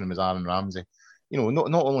same dressing room as Aaron Ramsey, you know,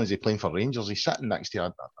 not only is he playing for Rangers, he's sitting next to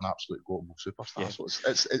an absolute global superstar. Yeah. So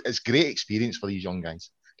it's great experience for these young guys.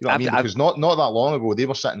 You know what I mean? Because not that long ago, they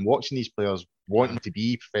were sitting watching these players wanting to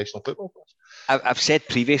be professional football players. I've said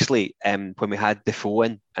previously when we had Defoe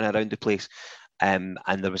in and around the place, and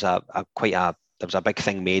there was a big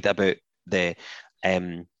thing made about the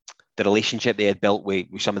relationship they had built with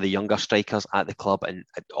some of the younger strikers at the club and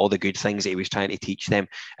all the good things that he was trying to teach them.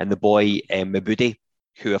 And the boy Mabudi,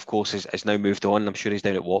 who of course has now moved on, I'm sure he's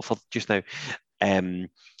down at Watford just now.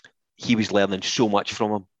 He was learning so much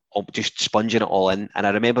from him, just sponging it all in. And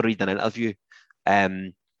I remember reading an interview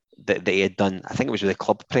that he had done, I think it was with the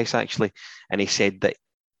club press actually, and he said that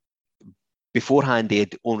beforehand he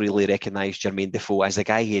had only really recognised Jermaine Defoe as the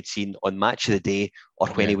guy he had seen on Match of the Day or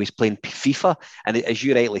when he was playing FIFA. And as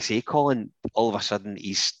you rightly say, Colin, all of a sudden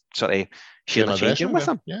he's sort of sharing a changing with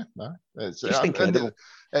him. Yeah, it's just incredible.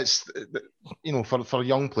 It's, you know, for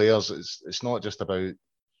young players, it's not just about,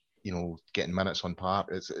 you know, getting minutes on park.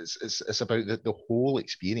 It's about the whole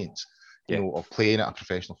experience. You know, of playing at a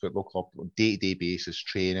professional football club on day-to-day basis,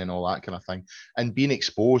 training, all that kind of thing, and being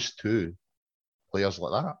exposed to players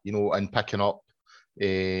like that, you know, and picking up,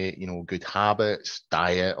 you know, good habits,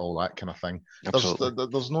 diet, all that kind of thing.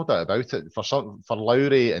 There's no doubt about it. For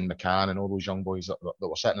Lowry and McCann and all those young boys that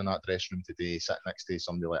were sitting in that dressing room today, sitting next to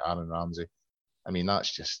somebody like Aaron Ramsey, I mean,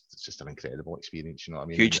 it's just an incredible experience. You know what I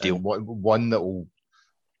mean? Huge deal. And one that will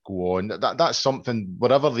go on. That's something.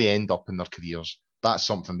 Wherever they end up in their careers, that's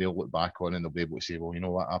something they'll look back on and they'll be able to say, well, you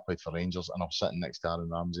know what, I played for Rangers and I was sitting next to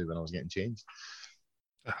Aaron Ramsey when I was getting changed.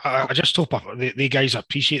 I just hope the guys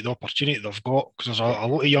appreciate the opportunity they've got, because there's a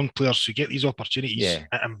lot of young players who get these opportunities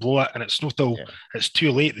and blow it, and it's not till it's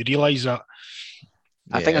too late they realise that.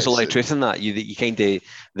 I think there's a lot of truth in that. You kind of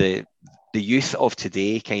the youth of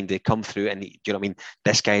today kind of come through and do you know what I mean?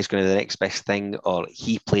 This guy's going to the next best thing, or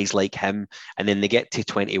he plays like him, and then they get to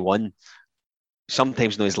 21.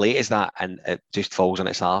 Sometimes not as late as that, and it just falls on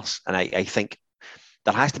its arse. And I think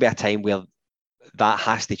there has to be a time where that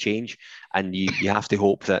has to change, and you have to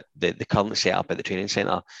hope that the current setup at the training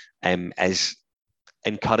centre is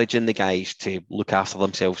encouraging the guys to look after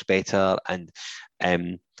themselves better and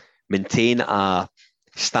maintain a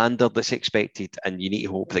standard that's expected. And you need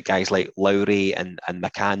to hope that guys like Lowry and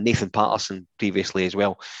McCann, Nathan Patterson previously as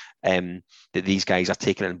well, that these guys are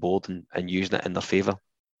taking it on board and using it in their favour.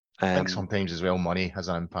 I think sometimes as well money has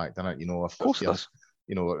an impact on it. You know, of course it does.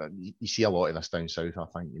 You know, you see a lot of this down south. I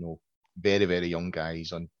think, you know, very, very young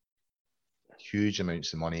guys on huge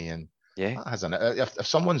amounts of money, and that has an. If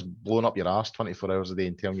someone's blowing up your ass 24 hours a day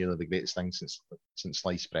and telling you they're the greatest thing since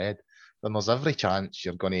sliced bread, then there's every chance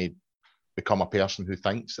you're going to become a person who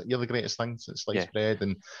thinks that you're the greatest thing since sliced bread,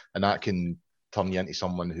 and that can turn you into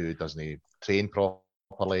someone who doesn't train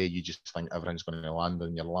properly. You just think everything's going to land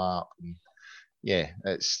on your lap. And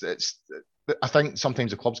it's. I think sometimes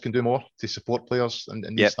the clubs can do more to support players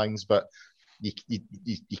and these things, but you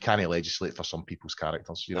can't legislate for some people's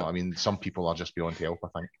characters. You know what I mean? Some people are just beyond help, I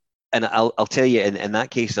think. And I'll tell you, in that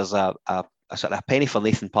case, there's a sort of a penny for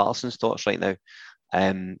Nathan Patterson's thoughts right now.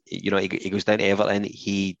 You know, he goes down to Everton.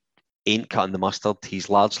 He ain't cutting the mustard. He's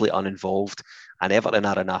largely uninvolved, and Everton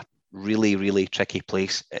are in a really, really tricky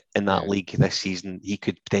place in that league this season. He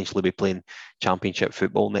could potentially be playing Championship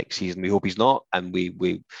football next season. We hope he's not, and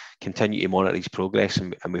we continue to monitor his progress,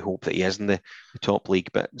 and we hope that he is in the top league.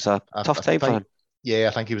 But it's a tough time for him. Yeah,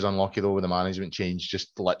 I think he was unlucky though with the management change.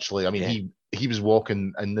 Just literally, I mean, he was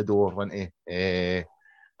walking in the door, wasn't he?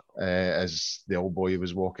 As the old boy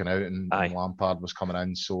was walking out, and Lampard was coming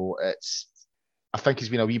in. So I think he's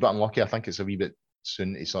been a wee bit unlucky. I think it's a wee bit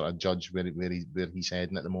soon to sort of judge where he's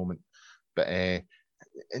heading at the moment. But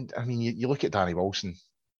and I mean, you look at Danny Wilson.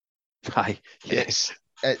 Aye, yes,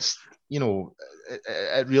 it's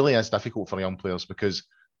it really is difficult for young players, because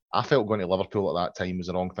I felt going to Liverpool at that time was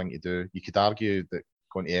the wrong thing to do. You could argue that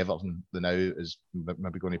going to Everton now is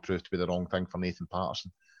maybe going to prove to be the wrong thing for Nathan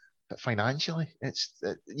Patterson. But financially, and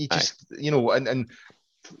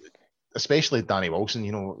especially Danny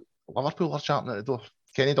Wilson, Liverpool are champing at the door.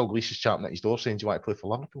 Kenny Dalglish is champing at his door saying, do you want to play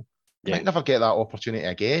for Liverpool? Yeah. Might never get that opportunity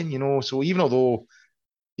again, So even although,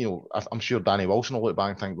 I'm sure Danny Wilson will look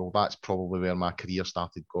back and think, well, that's probably where my career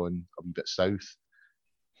started going a wee bit south.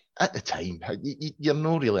 At the time, you're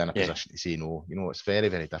not really in a position to say no. It's very,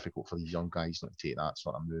 very difficult for these young guys not to take that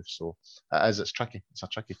sort of move. So it's tricky. It's a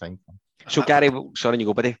tricky thing. So Gary, sorry, you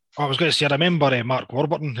go, buddy. I was going to say, I remember Mark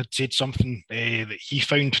Warburton had said something that he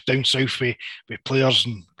found down south with players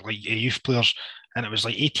and like youth players, and it was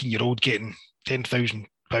like 18-year-old getting £10,000,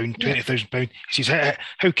 £20,000. He says,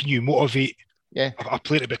 how can you motivate a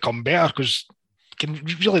player to become better? Because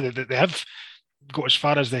they have got as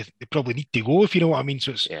far as they probably need to go, if you know what I mean.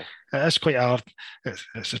 So it is quite hard.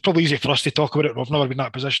 It's probably easy for us to talk about it. We've never been in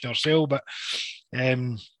that position ourselves, but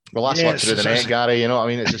well, that's not through the net, Gary. You know what I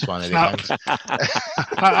mean? It's just one of the things.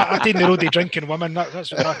 I didn't know they drinking women.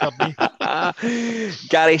 That's what that could be.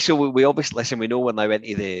 Gary, so we obviously listen. We know we're now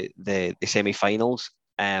into the semi-finals.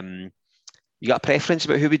 You got a preference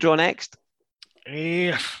about who we draw next?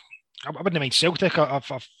 I wouldn't mind Celtic.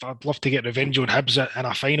 I'd love to get revenge on Hibs in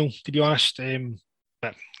a final, to be honest.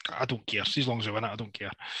 But I don't care. As long as we win it, I don't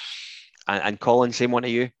care. And Colin, same one to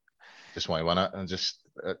you? Just want to win it, and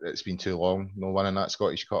it's been too long no winning that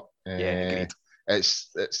Scottish Cup. Agreed. It's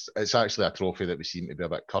actually a trophy that we seem to be a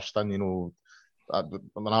bit cursed in.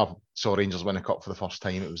 When I saw Rangers win a cup for the first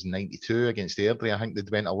time, it was 92 against Airdrie. I think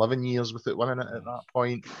they'd went 11 years without winning it at that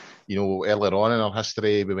point. Earlier on in our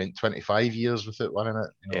history, we went 25 years without winning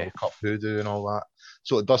it. Cup hoodoo and all that.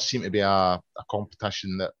 So it does seem to be a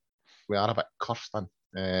competition that we are a bit cursed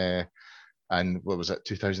in. And what was it?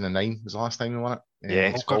 2009 was the last time we won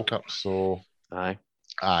it. World Cup. So aye,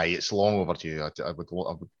 it's long overdue. I would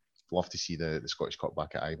love to see the Scottish Cup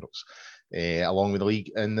back at Ibrox, along with the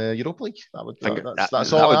league and the Europa League.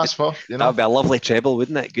 That's all I ask for. That would be a lovely treble,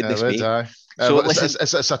 wouldn't it? Goodness me. So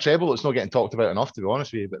it's a treble that's not getting talked about enough, to be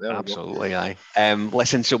honest with you. But absolutely, aye.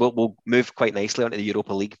 Listen, so we'll move quite nicely onto the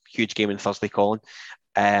Europa League. Huge game on Thursday, Colin.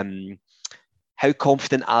 How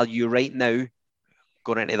confident are you right now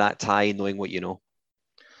going into that tie, knowing what you know?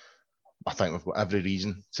 I think we've got every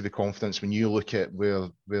reason to be confident. When you look at where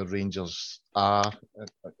Rangers are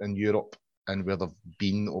in Europe and where they've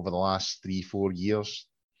been over the last 3-4 years,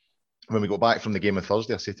 when we got back from the game on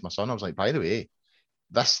Thursday, I said to my son, I was like, by the way,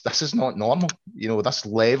 this is not normal. This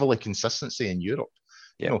level of consistency in Europe.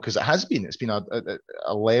 Because it has been. It's been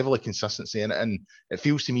a level of consistency, and it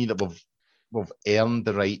feels to me that we've earned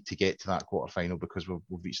the right to get to that quarter final, because we've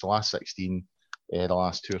reached the last 16 the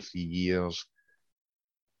last 2 or 3 years.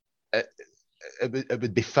 It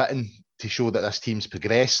would be fitting to show that this team's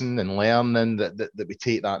progressing and learning, that we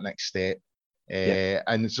take that next step.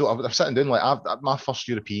 And so I'm sitting down, my first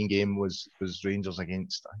European game was Rangers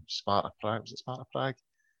against Sparta Prague. Was it Sparta Prague?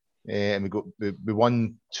 And we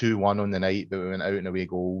won 2-1 on the night, but we went out and away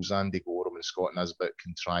goals. Andy Gorham and Scott Nisbet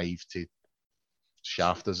contrived to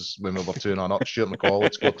shaft us when we were 2-0 up. Stuart McCall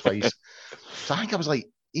had scored twice. So I think I was like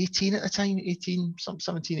 18 at the time,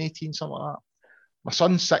 17, 18, something like that. My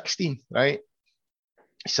son's 16, right?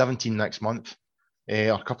 He's 17 next month,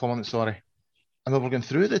 or a couple of months, sorry. And we were going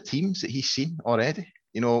through the teams that he's seen already.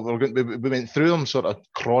 We went through them sort of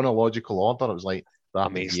chronological order. It was like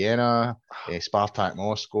Rapid Vienna, Spartak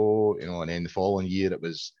Moscow, and then the following year it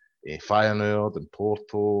was Feyenoord and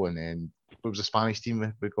Porto, and then what was the Spanish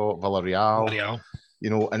team we got? Villarreal.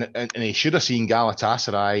 And he should have seen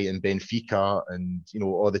Galatasaray and Benfica and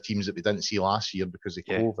all the teams that we didn't see last year because of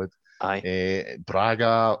COVID.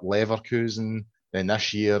 Braga, Leverkusen. Then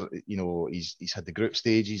this year, he's had the group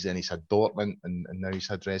stages, and he's had Dortmund, and now he's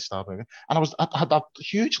had Red Star. And I had a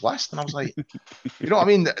huge list, and I was like, you know what I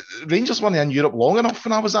mean? Rangers weren't in Europe long enough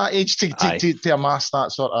when I was that age to amass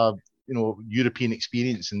that sort of European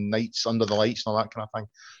experience and nights under the lights and all that kind of thing.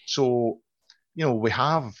 So, we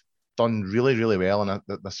have done really, really well in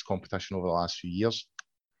this competition over the last few years.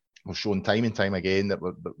 We've shown time and time again that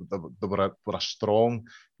we're a strong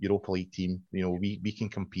Europa League team. We can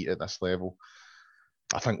compete at this level.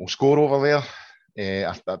 I think we'll score over there.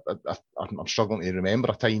 I'm struggling to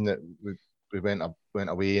remember a time that we went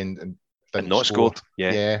away and didn't not score. scored.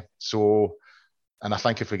 Yeah. So, and I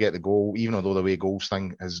think if we get the goal, even though the away goals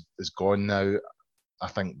thing is gone now, I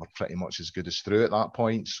think we're pretty much as good as through at that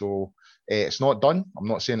point. So it's not done. I'm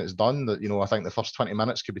not saying it's done. That, you know, I think the first 20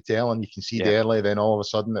 minutes could be telling. You can see the early, then all of a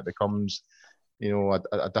sudden it becomes, you know,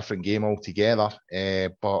 a different game altogether.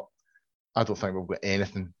 But I don't think we've got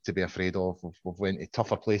anything to be afraid of. We've went to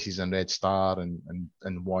tougher places than Red Star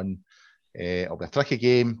and won. It'll be a tricky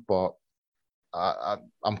game, but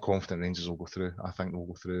I'm confident Rangers will go through. I think they'll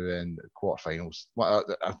go through in the quarterfinals.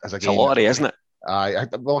 It's a lottery, isn't it? I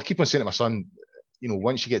keep on saying to my son, you know,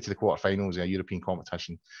 once you get to the quarterfinals in a European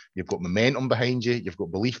competition, you've got momentum behind you, you've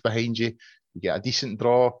got belief behind you, you get a decent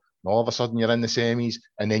draw, and all of a sudden you're in the semis,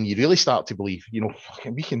 and then you really start to believe, you know,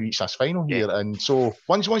 we can reach this final here. And so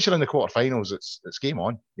once you're in the quarterfinals, it's game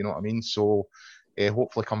on. You know what I mean? So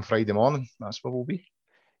hopefully come Friday morning, that's where we'll be.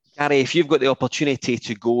 Gary, if you've got the opportunity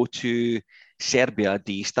to go to Serbia,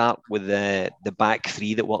 do you start with the back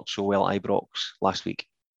three that worked so well at Ibrox last week?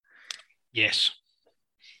 Yes.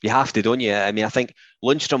 You have to, don't you? I mean, I think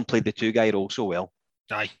Lundstrom played the two-guy role so well.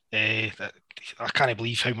 Aye. I can't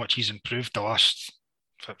believe how much he's improved the last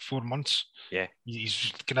 4 months. Yeah.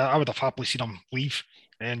 I would have happily seen him leave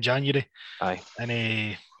in January. Aye.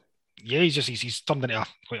 And he's turned into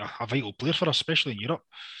a vital player for us, especially in Europe.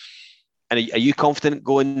 And are you confident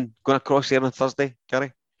going across there on Thursday,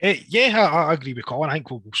 Gary? I agree with Colin. I think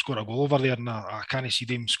we'll score a goal over there, and I can't see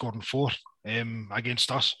them scoring 4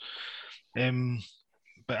 against us.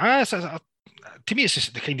 But to me, it's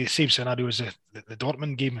the kind of the same scenario as the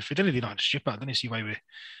Dortmund game. If we didn't do nothing stupid, I didn't see why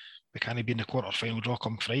we can't be in the quarter-final draw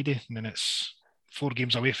come Friday, and then it's 4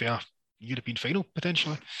 games away for a European final,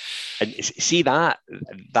 potentially. And see,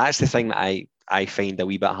 that's the thing that I find a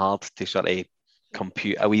wee bit hard to sort of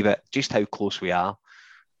compute a wee bit, just how close we are.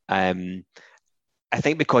 I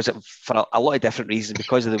think because for a lot of different reasons,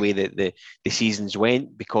 because of the way that the seasons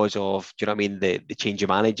went, because of, do you know what I mean, the change of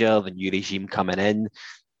manager, the new regime coming in,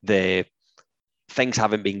 the things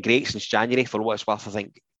haven't been great since January. For what it's worth, I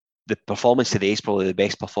think the performance today is probably the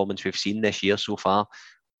best performance we've seen this year so far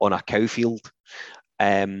on a cow field.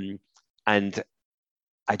 And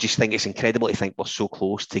I just think it's incredible to think we're so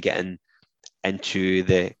close to getting into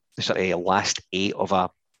the sort of last 8 of a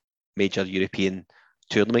major European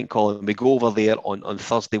tournament, Colin. We go over there on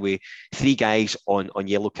Thursday with 3 guys on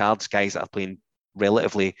yellow cards, guys that are playing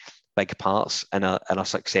relatively big parts in our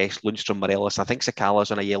success. Lundstrom, Morelos, I think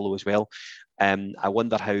Sakala's on a yellow as well. I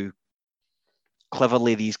wonder how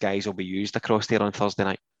cleverly these guys will be used across there on Thursday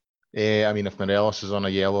night. I mean, if Morelos is on a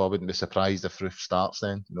yellow, I wouldn't be surprised if Roof starts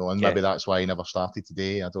then. You know, and maybe that's why he never started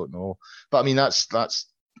today. I don't know, but I mean that's part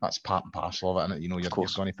and parcel of it, isn't it? You know, you're going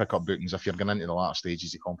to pick up bookings if you're going into the latter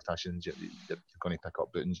stages of competitions. You're going to pick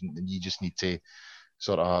up bookings, and you just need to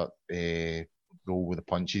sort of roll with the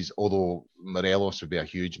punches. Although Morelos would be a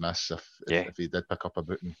huge miss if he did pick up a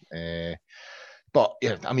booking. But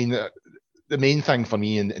yeah, I mean, the main thing for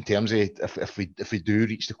me in terms of if we do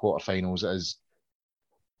reach the quarterfinals is,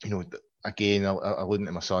 you know, again, alluding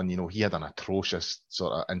to my son, you know, he had an atrocious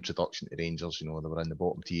sort of introduction to Rangers. You know, they were in the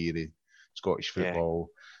bottom tier of Scottish football,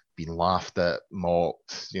 being laughed at,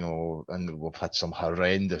 mocked, you know, and we've had some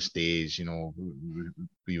horrendous days. You know,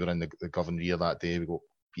 we were in the Govan-Rear that day. We got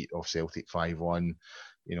beat off Celtic 5-1.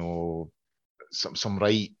 You know, some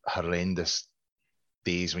right horrendous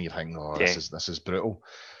days when you're thinking, this is brutal.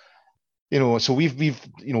 You know, so we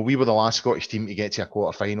were the last Scottish team to get to a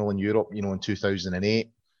quarter final in Europe. You know, in 2008.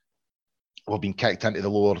 We've been kicked into the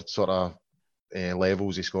lower sort of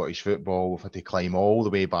levels of Scottish football. We've had to climb all the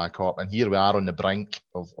way back up, and here we are on the brink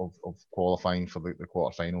of qualifying for the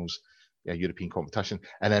quarterfinals, European competition.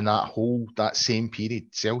 And in that same period,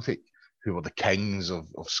 Celtic, who were the kings of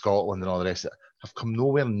Scotland and all the rest of it, have come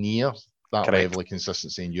nowhere near that level of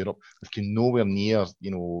consistency in Europe. They've come nowhere near, you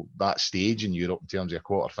know, that stage in Europe in terms of a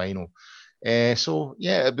quarterfinal. So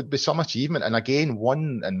yeah, it would be some achievement, and again,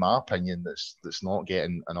 one in my opinion that's not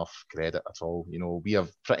getting enough credit at all. You know, we have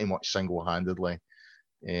pretty much single-handedly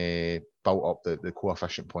built up the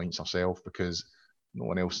coefficient points ourselves, because no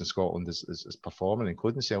one else in Scotland is performing,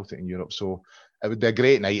 including Celtic in Europe. So it would be a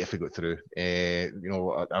great night if we got through. You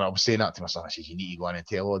know, and I was saying that to my son. I said, you need to go in and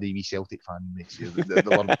tell all the wee Celtic fan mates they were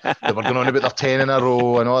going on about their 10 in a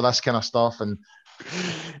row and all this kind of stuff. And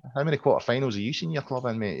how many quarterfinals have you seen your club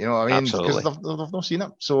in, mate? You know what I mean? Because they've not seen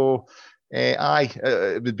it. So,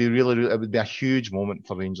 it would be it would be a huge moment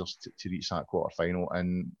for Rangers to reach that quarterfinal,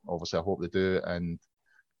 and obviously I hope they do, and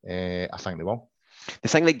I think they will. The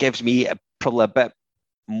thing that gives me probably a bit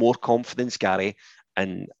more confidence, Gary,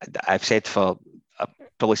 and I've said for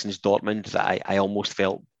probably since Dortmund that I almost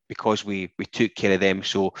felt, because we took care of them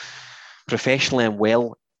so professionally and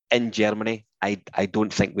well in Germany, I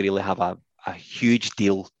don't think we really have a huge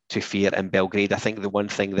deal to fear in Belgrade. I think the one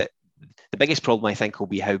thing that the biggest problem, I think, will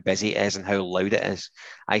be how busy it is and how loud it is.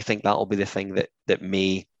 I think that'll be the thing that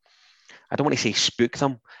may, I don't want to say spook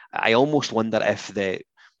them. I almost wonder if the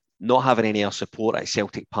not having any other support at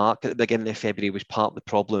Celtic Park at the beginning of February was part of the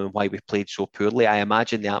problem and why we played so poorly. I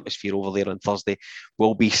imagine the atmosphere over there on Thursday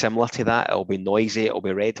will be similar to that. It'll be noisy, it'll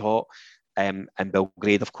be red hot. And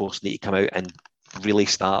Belgrade, of course, need to come out and really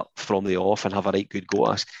start from the off and have a right good go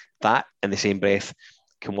at us. That, in the same breath,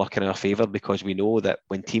 can work in our favour, because we know that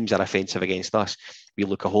when teams are offensive against us, we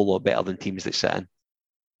look a whole lot better than teams that sit in.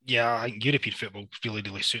 Yeah, I think European football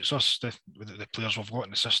really suits us, the players we've got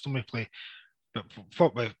in the system we play. But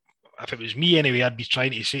if it was me anyway, I'd be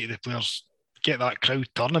trying to say to the players, get that crowd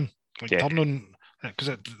turning. Turn on, because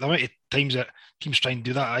the amount of times that teams try and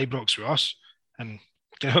do that at Ibrox with us, and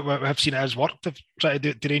I've seen it as worked to try to do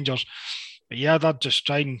it to Rangers. But yeah, they'd just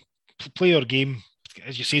try and play your game,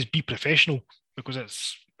 as you say, be professional, because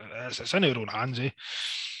it's in our own hands, eh?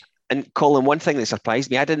 And Colin, one thing that surprised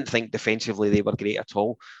me, I didn't think defensively they were great at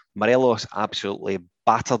all. Morelos absolutely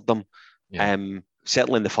battered them. Yeah.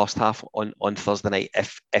 Certainly in the first half on Thursday night.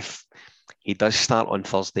 If he does start on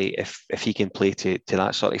Thursday, if he can play to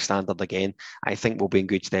that sort of standard again, I think we'll be in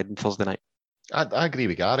good stead on Thursday night. I agree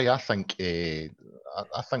with Gary. I think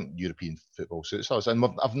European football suits us, and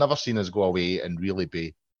I've never seen us go away and really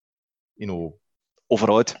be,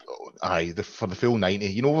 overawed. Aye, for the full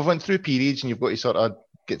 90. We've went through periods, and you've got to sort of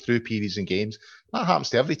get through periods in games. That happens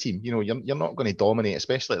to every team. You're not going to dominate,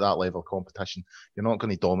 especially at that level of competition. You're not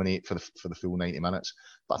going to dominate for the full 90 minutes.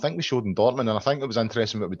 But I think we showed in Dortmund, and I think it was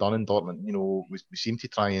interesting what we've done in Dortmund. We seem to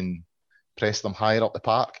try and press them higher up the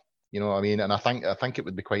park. You know what I mean? And I think it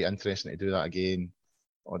would be quite interesting to do that again,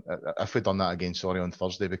 if we'd done that again, on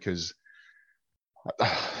Thursday, because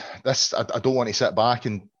I don't want to sit back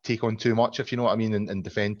and take on too much, if you know what I mean, and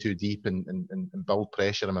defend too deep and build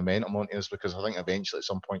pressure and momentum onto us, because I think eventually at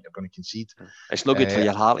some point you're going to concede. It's not good for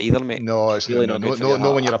your heart either, mate. No, it's really not good for your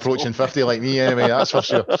heart. When you're approaching 50 like me, anyway, that's for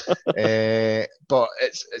sure. But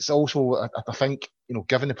it's also, I think,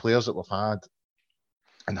 given the players that we've had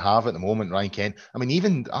and have at the moment, Ryan Kent. I mean,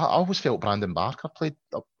 even I always felt Brandon Barker played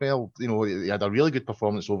up well. He had a really good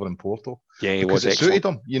performance over in Porto. Yeah, he was excellent. Suited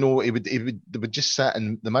him. He would just sit,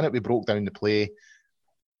 and the minute we broke down the play,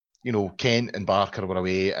 Kent and Barker were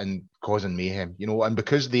away and causing mayhem. And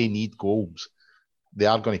because they need goals, they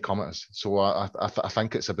are going to come at us. So I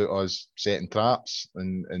think it's about us setting traps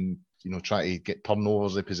and try to get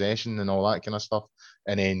turnovers of possession and all that kind of stuff,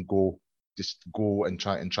 and then go and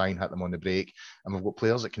try and hit them on the break. And we've got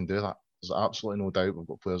players that can do that. There's absolutely no doubt we've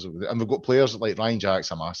got players and we've got players like Ryan Jack's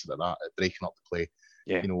a master at that, at breaking up the play.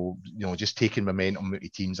 Yeah. Just taking momentum out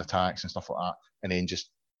of teams' attacks and stuff like that, and then just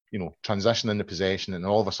transitioning the possession, and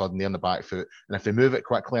all of a sudden they're on the back foot. And if they move it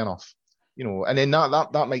quickly enough, and then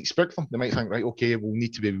that might spook them. They might think, right, okay, we'll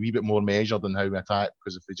need to be a wee bit more measured in how we attack,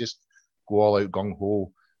 because if we just go all out gung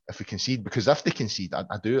ho, if we concede, because if they concede, I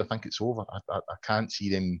think it's over. I can't see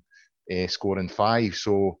them scoring 5.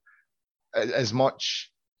 So as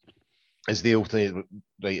much as they'll think,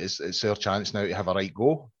 right, it's their chance now to have a right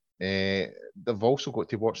go, they've also got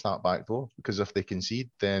to watch that back door, because if they concede,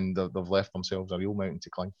 then they've left themselves a real mountain to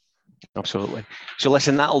climb. Absolutely. So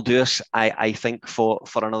listen, that'll do us, I think, for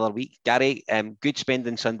another week. Gary, good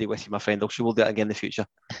spending Sunday with you, my friend. I'm sure we'll do it again in the future.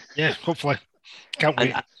 Yeah, hopefully. Can't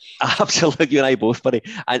wait. Absolutely, you and I both, buddy.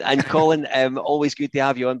 And Colin, always good to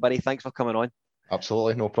have you on, buddy. Thanks for coming on.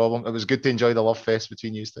 Absolutely, no problem. It was good to enjoy the love fest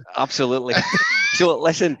between you two. Absolutely. So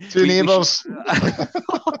listen, two neighbours.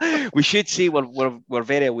 We should say we're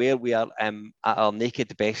very aware we are at our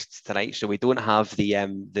naked best tonight, so we don't have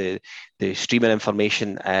the streaming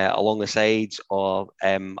information along the sides or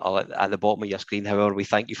at the bottom of your screen. However, we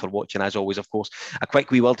thank you for watching as always. Of course, a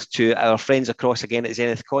quick wee word to our friends across again at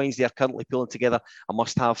Zenith Coins. They are currently pulling together a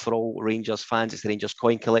must-have for all Rangers fans. It's the Rangers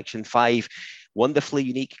Coin Collection 5. Wonderfully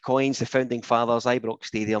unique coins, the founding fathers, Ibrox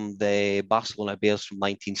Stadium, the Barcelona Bears from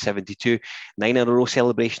 1972, 9 in a row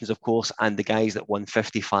celebrations, of course, and the guys that won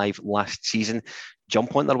 55 last season.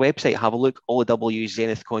 Jump on their website, have a look, all the W's,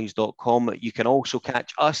 zenithcoins.com. You can also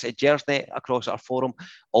catch us at Gersnet across our forum,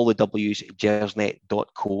 all the W's,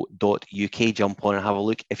 gersnet.co.uk. Jump on and have a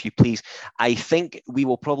look if you please. I think we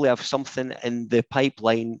will probably have something in the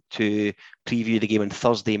pipeline to preview the game on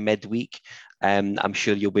Thursday midweek. I'm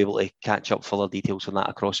sure you'll be able to catch up further details on that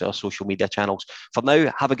across our social media channels. For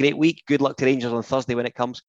now, have a great week. Good luck to Rangers on Thursday when it comes.